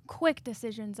making quick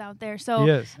decisions out there.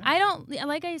 So I don't,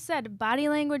 like I said, body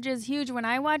language is huge. When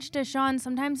I watch Deshaun,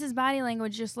 sometimes his body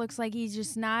language just looks like he's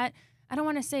just not, I don't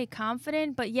want to say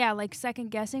confident, but yeah, like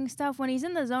second-guessing stuff. When he's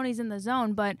in the zone, he's in the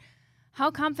zone. But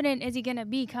how confident is he going to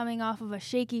be coming off of a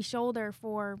shaky shoulder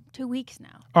for 2 weeks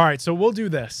now? All right, so we'll do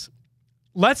this.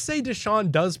 Let's say Deshaun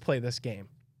does play this game.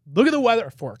 Look at the weather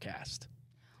forecast.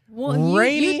 Well,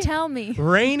 rainy, you tell me.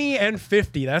 Rainy and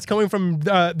 50. That's coming from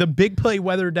the Big Play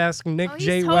Weather Desk, Nick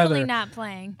J. He's Weather. totally not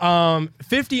playing.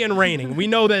 50 and raining. We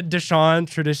know that Deshaun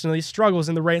traditionally struggles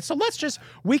in the rain. So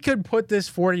we could put this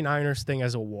 49ers thing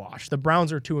as a wash. The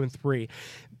Browns are 2-3.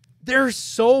 There's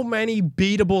so many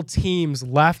beatable teams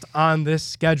left on this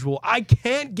schedule. I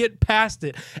can't get past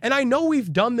it. And I know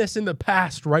we've done this in the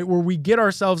past, right? Where we get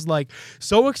ourselves like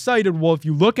so excited. Well, if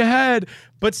you look ahead,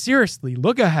 but seriously,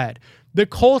 look ahead. The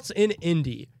Colts in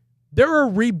Indy, they're a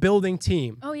rebuilding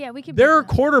team. Oh, yeah, we could. Their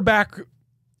quarterback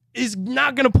is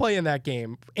not going to play in that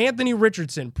game. Anthony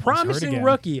Richardson, promising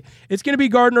rookie. It's going to be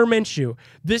Gardner Minshew.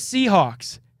 The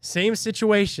Seahawks, same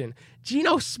situation.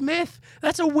 Geno Smith,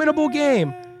 that's a winnable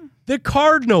game. The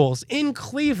Cardinals in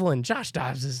Cleveland. Josh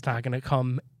Dobbs is not going to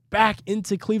come back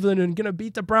into Cleveland and going to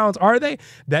beat the Browns, are they?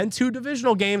 Then 2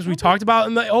 divisional games we talked about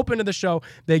in the open of the show.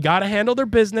 They got to handle their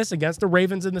business against the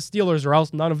Ravens and the Steelers, or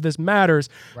else none of this matters.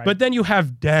 Right. But then you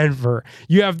have Denver.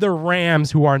 You have the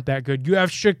Rams, who aren't that good. You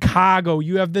have Chicago.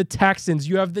 You have the Texans.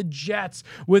 You have the Jets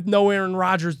with no Aaron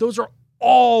Rodgers. Those are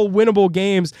all winnable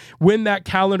games when that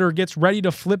calendar gets ready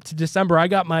to flip to December. I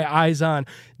got my eyes on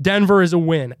Denver is a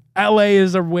win. LA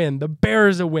is a win. The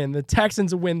Bears a win. The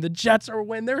Texans a win. The Jets are a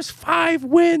win. There's 5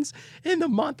 wins in the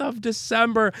month of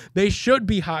December. They should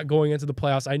be hot going into the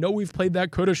playoffs. I know we've played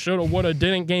that coulda, shoulda, woulda,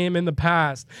 didn't game in the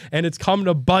past, and it's come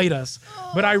to bite us.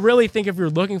 But I really think if you're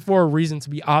looking for a reason to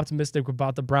be optimistic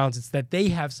about the Browns, it's that they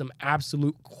have some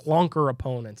absolute clunker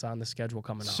opponents on the schedule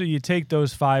coming up. So you take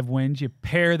those 5 wins, you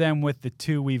pair them with the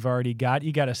 2 we've already got.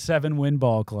 You got a 7-win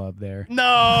ball club there.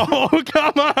 No,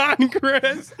 come on,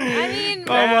 Chris. I mean,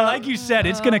 like you said,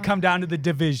 it's going to come down to the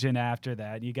division after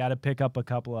that. You got to pick up a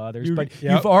couple of others.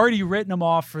 You've already written them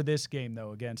off for this game,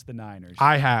 though, against the Niners.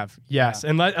 I have, yes.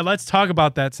 Yeah. And let's talk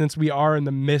about that since we are in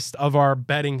the midst of our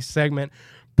betting segment.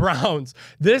 Browns,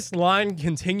 this line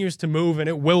continues to move, and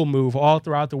it will move all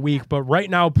throughout the week. But right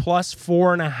now, plus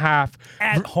 4.5.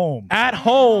 At home. At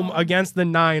home against the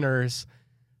Niners.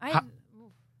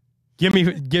 Give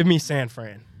me San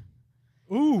Fran.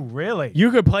 Ooh, really? You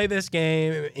could play this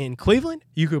game in Cleveland.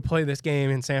 You could play this game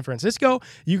in San Francisco.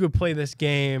 You could play this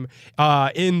game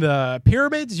in the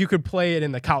Pyramids. You could play it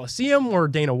in the Coliseum where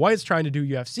Dana White's trying to do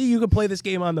UFC. You could play this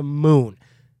game on the moon.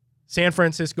 San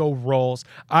Francisco rolls.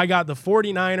 I got the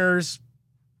 49ers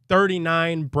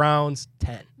 39, Browns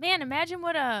 10. Man, imagine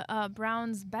what a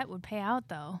Browns bet would pay out,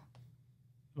 though.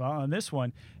 Well, on this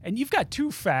one, and you've got two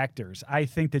factors, I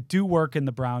think, that do work in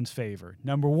the Browns' favor.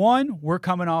 Number one, we're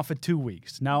coming off of 2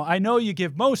 weeks. Now, I know you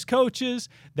give most coaches,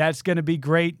 that's going to be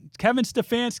great. Kevin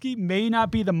Stefanski may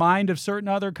not be the mind of certain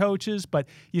other coaches, but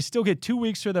you still get 2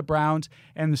 weeks for the Browns,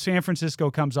 and the San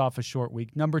Francisco comes off a short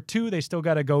week. Number two, they still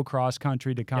got to go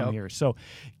cross-country to come here. So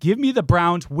give me the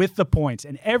Browns with the points,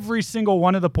 and every single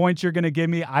one of the points you're going to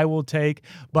give me, I will take,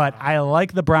 but I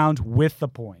like the Browns with the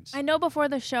points. I know before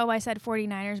the show I said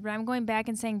 49ers, but I'm going back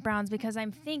and saying Browns because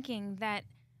I'm thinking that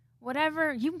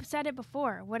whatever, you said it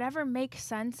before, whatever makes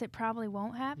sense, it probably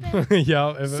won't happen.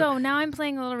 So now I'm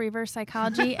playing a little reverse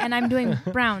psychology, and I'm doing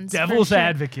Browns. Devil's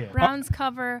advocate. Browns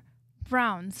cover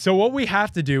Browns. So what we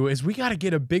have to do is we got to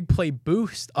get a big play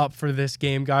boost up for this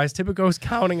game, guys. Tipico's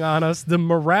counting on us. The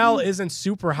morale isn't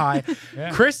super high.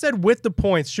 Chris said with the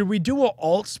points, should we do an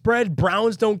alt spread?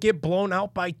 Browns don't get blown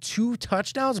out by 2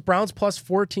 touchdowns. Browns plus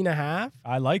 14.5.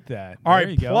 I like that. All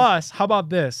right, plus, how about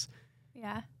this?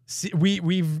 Yeah. See,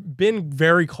 we've been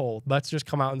very cold. Let's just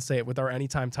come out and say it with our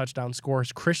anytime touchdown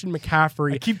scores. Christian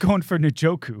McCaffrey. I keep going for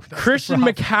Njoku. Christian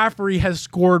McCaffrey has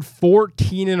scored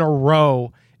 14 in a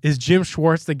row. Is Jim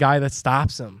Schwartz the guy that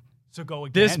stops him? So go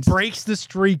against. This breaks the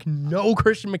streak. No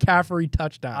Christian McCaffrey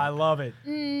touchdown. I love it.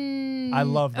 I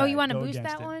love that. Oh, you want to Go boost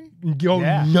against that it. one?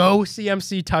 No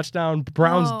CMC touchdown.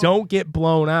 Browns don't get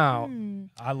blown out.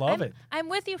 I love it. I'm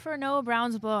with you for no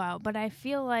Browns blowout, but I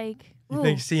feel like You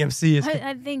think CMC is...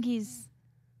 I think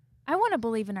I want to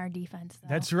believe in our defense, though.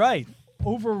 That's right.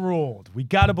 Overruled. We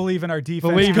got to believe in our defense.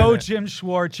 Believe Go in it. Jim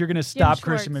Schwartz. You're going to stop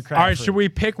Christian McCaffrey. All right, should we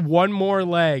pick one more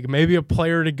leg? Maybe a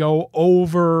player to go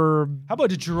over. How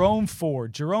about a Jerome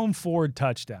Ford? Jerome Ford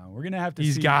touchdown. We're going to have to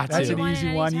He's see. got That's to. an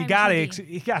easy one. You got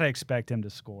to expect him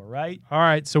to score, right? All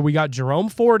right, so we got Jerome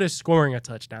Ford is scoring a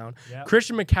touchdown. Yep.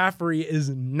 Christian McCaffrey is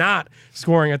not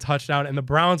scoring a touchdown, and the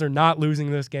Browns are not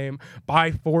losing this game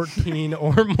by 14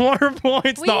 or more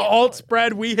points. The alt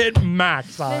spread, we hit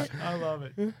max on. I love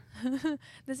it.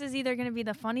 This is either going to be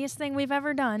the funniest thing we've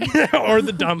ever done or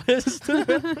the dumbest.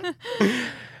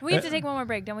 We have to take one more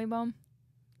break, don't we, Boom?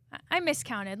 I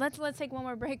miscounted. Let's take one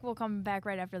more break. We'll come back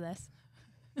right after this.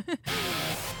 We're over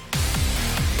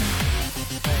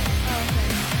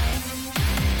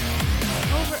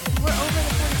the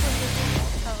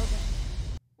 44. Oh, okay.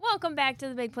 Welcome back to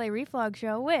the Big Play Reflog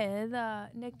Show with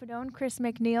Nick Padone, Chris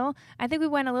McNeil. I think we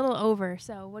went a little over,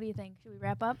 so what do you think? Should we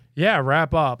wrap up? Yeah,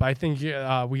 wrap up. I think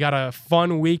we got a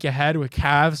fun week ahead with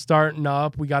Cavs starting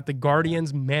up. We got the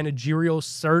Guardians managerial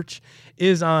search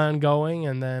is ongoing,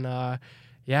 and then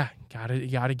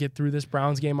gotta get through this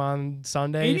Browns game on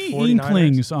Sunday. Any 49ers.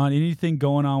 inklings on anything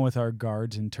going on with our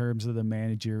guards in terms of the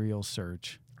managerial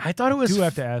search? I thought it was. Do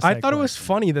have to ask I that thought it was question.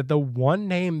 funny that the one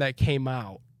name that came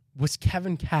out was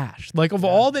Kevin Cash. Like, of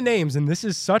all the names, and this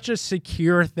is such a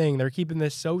secure thing, they're keeping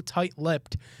this so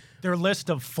tight-lipped. Their list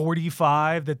of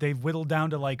 45 that they've whittled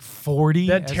down to like 40.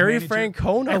 That as Terry manager.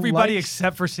 Francona Everybody likes-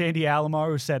 except for Sandy Alomar,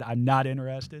 who said, I'm not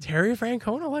interested. Terry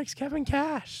Francona likes Kevin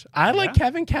Cash. I like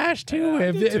Kevin Cash, too. Yeah,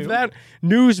 I do If too. that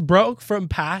news broke from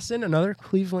Passon, another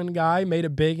Cleveland guy, made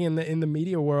it big in the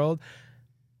media world,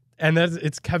 and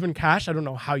it's Kevin Cash, I don't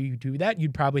know how you do that.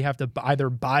 You'd probably have to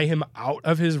either buy him out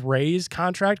of his Rays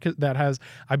contract that has,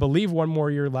 I believe, 1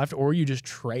 more year left, or you just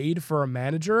trade for a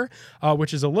manager,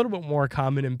 which is a little bit more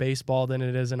common in baseball than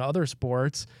it is in other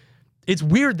sports. It's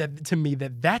weird to me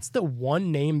that that's the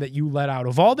one name that you let out.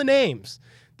 Of all the names,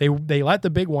 they let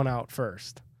the big one out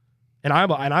first, and I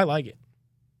like it.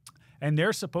 And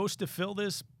they're supposed to fill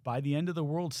this by the end of the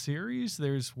World Series.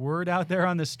 There's word out there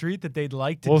on the street that they'd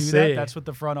like to do see. that. That's what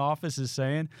the front office is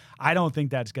saying. I don't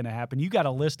think that's going to happen. You got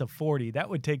a list of 40. That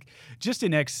would take, just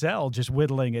in Excel, just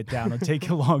whittling it down. It'd take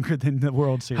you longer than the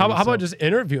World Series. How about just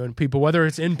interviewing people, whether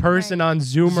it's in person on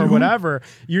Zoom or whatever?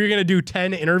 You're going to do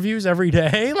 10 interviews every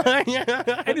day?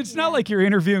 And it's not like you're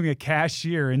interviewing a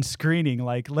cashier and screening.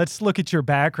 Like, let's look at your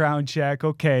background check.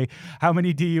 Okay, how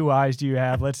many DUIs do you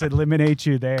have? Let's eliminate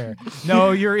you there.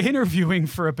 No, you're interviewing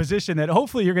for a position that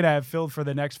hopefully you're going to have filled for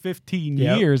the next 15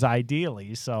 years,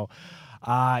 ideally. So,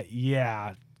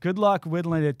 good luck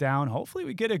whittling it down. Hopefully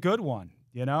we get a good one.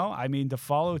 You know, I mean, to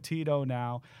follow Tito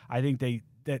now, I think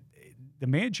that the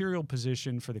managerial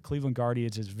position for the Cleveland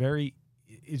Guardians is very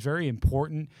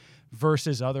important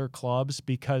versus other clubs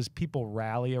because people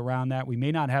rally around that. We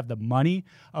may not have the money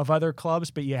of other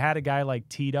clubs, but you had a guy like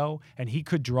Tito, and he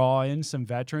could draw in some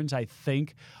veterans, I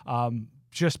think,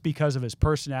 just because of his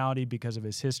personality, because of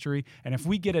his history. And if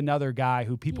we get another guy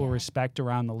who people respect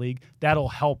around the league, that'll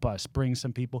help us bring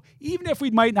some people, even if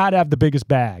we might not have the biggest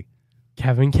bag.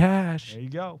 Kevin Cash. There you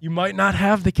go. You might not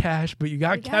have the cash, but you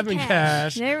got Kevin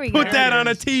Cash. There we Put go. that on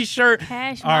a t-shirt.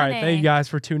 Cash All right, money. thank you guys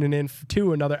for tuning in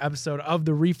to another episode of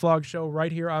the Reflog Show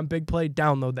right here on Big Play.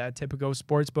 Download that Tipico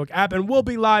Sportsbook app, and we'll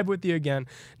be live with you again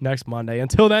next Monday.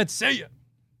 Until then, see ya.